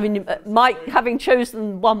 I mean, Mike, having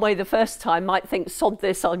chosen one way the first time, might think, sod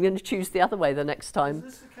this, I'm going to choose the other way the next time. Is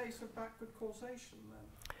this the case of backward causation, then?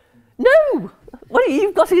 No! What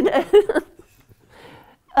you've got in...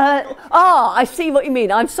 I see what you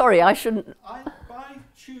mean. I'm sorry, I shouldn't... By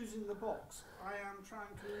choosing the box, I am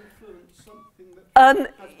trying to influence something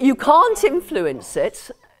that... you can't influence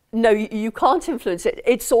it. No, you can't influence it.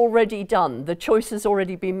 It's already done. The choice has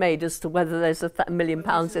already been made as to whether there's £1 million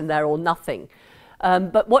in there or nothing.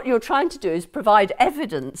 But what you're trying to do is provide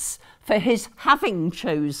evidence for his having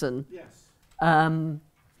chosen to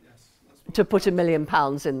put £1 million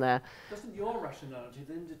in there. Doesn't your rationality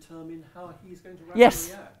then determine how he's going to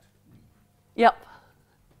yes. act? Yep.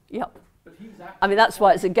 Yep. But he's I mean, that's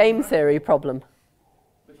why it's a game theory problem.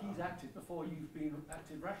 But he's acted before you've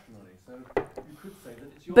acted rationally, so you could say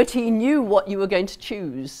that it's your... But he knew what you were going to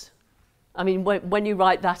choose. I mean, when you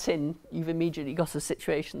write that in, you've immediately got a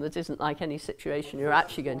situation that isn't like any situation you're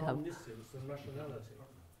actually going to have. Omniscience and rationality.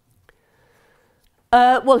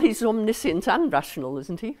 Well, he's omniscient and rational,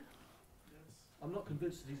 isn't he? Yes. I'm not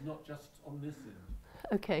convinced that he's not just omniscient.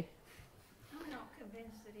 Okay. I'm not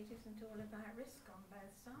convinced that it isn't isn't all about risk on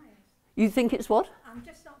both sides. You think it's what? I'm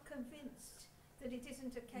just not convinced that it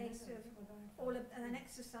isn't a case of an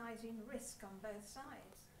exercise in risk on both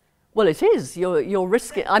sides. Well, it is. You're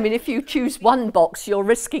risking. I mean, if you choose one box, you're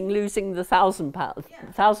risking losing the £1,000.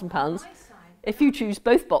 £1,000. If you choose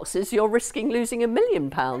both boxes, you're risking losing £1 million.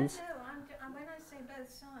 No, when I say both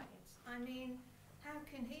sides, I mean, how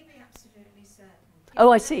can he be absolutely certain?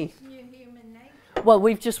 Oh, I see. New human nature. Well,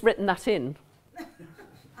 we've just written that in.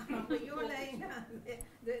 But you're laying out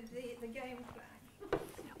the game plan.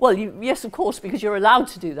 Well, yes, of course, because you're allowed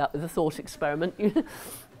to do that with a thought experiment.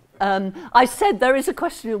 I said there is a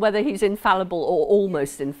question of whether he's infallible or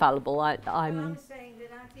almost infallible. I'm saying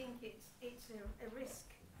that I think it's a risk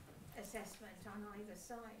assessment on either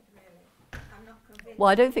side, really. I'm not convinced. Well,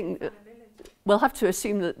 I don't think we'll have to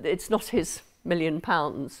assume that it's not his £1 million,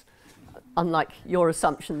 unlike your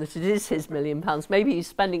assumption that it is his £1 million. Maybe he's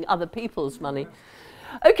spending other people's money.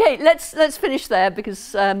 Okay, let's finish there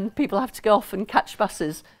because people have to go off and catch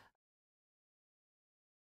buses.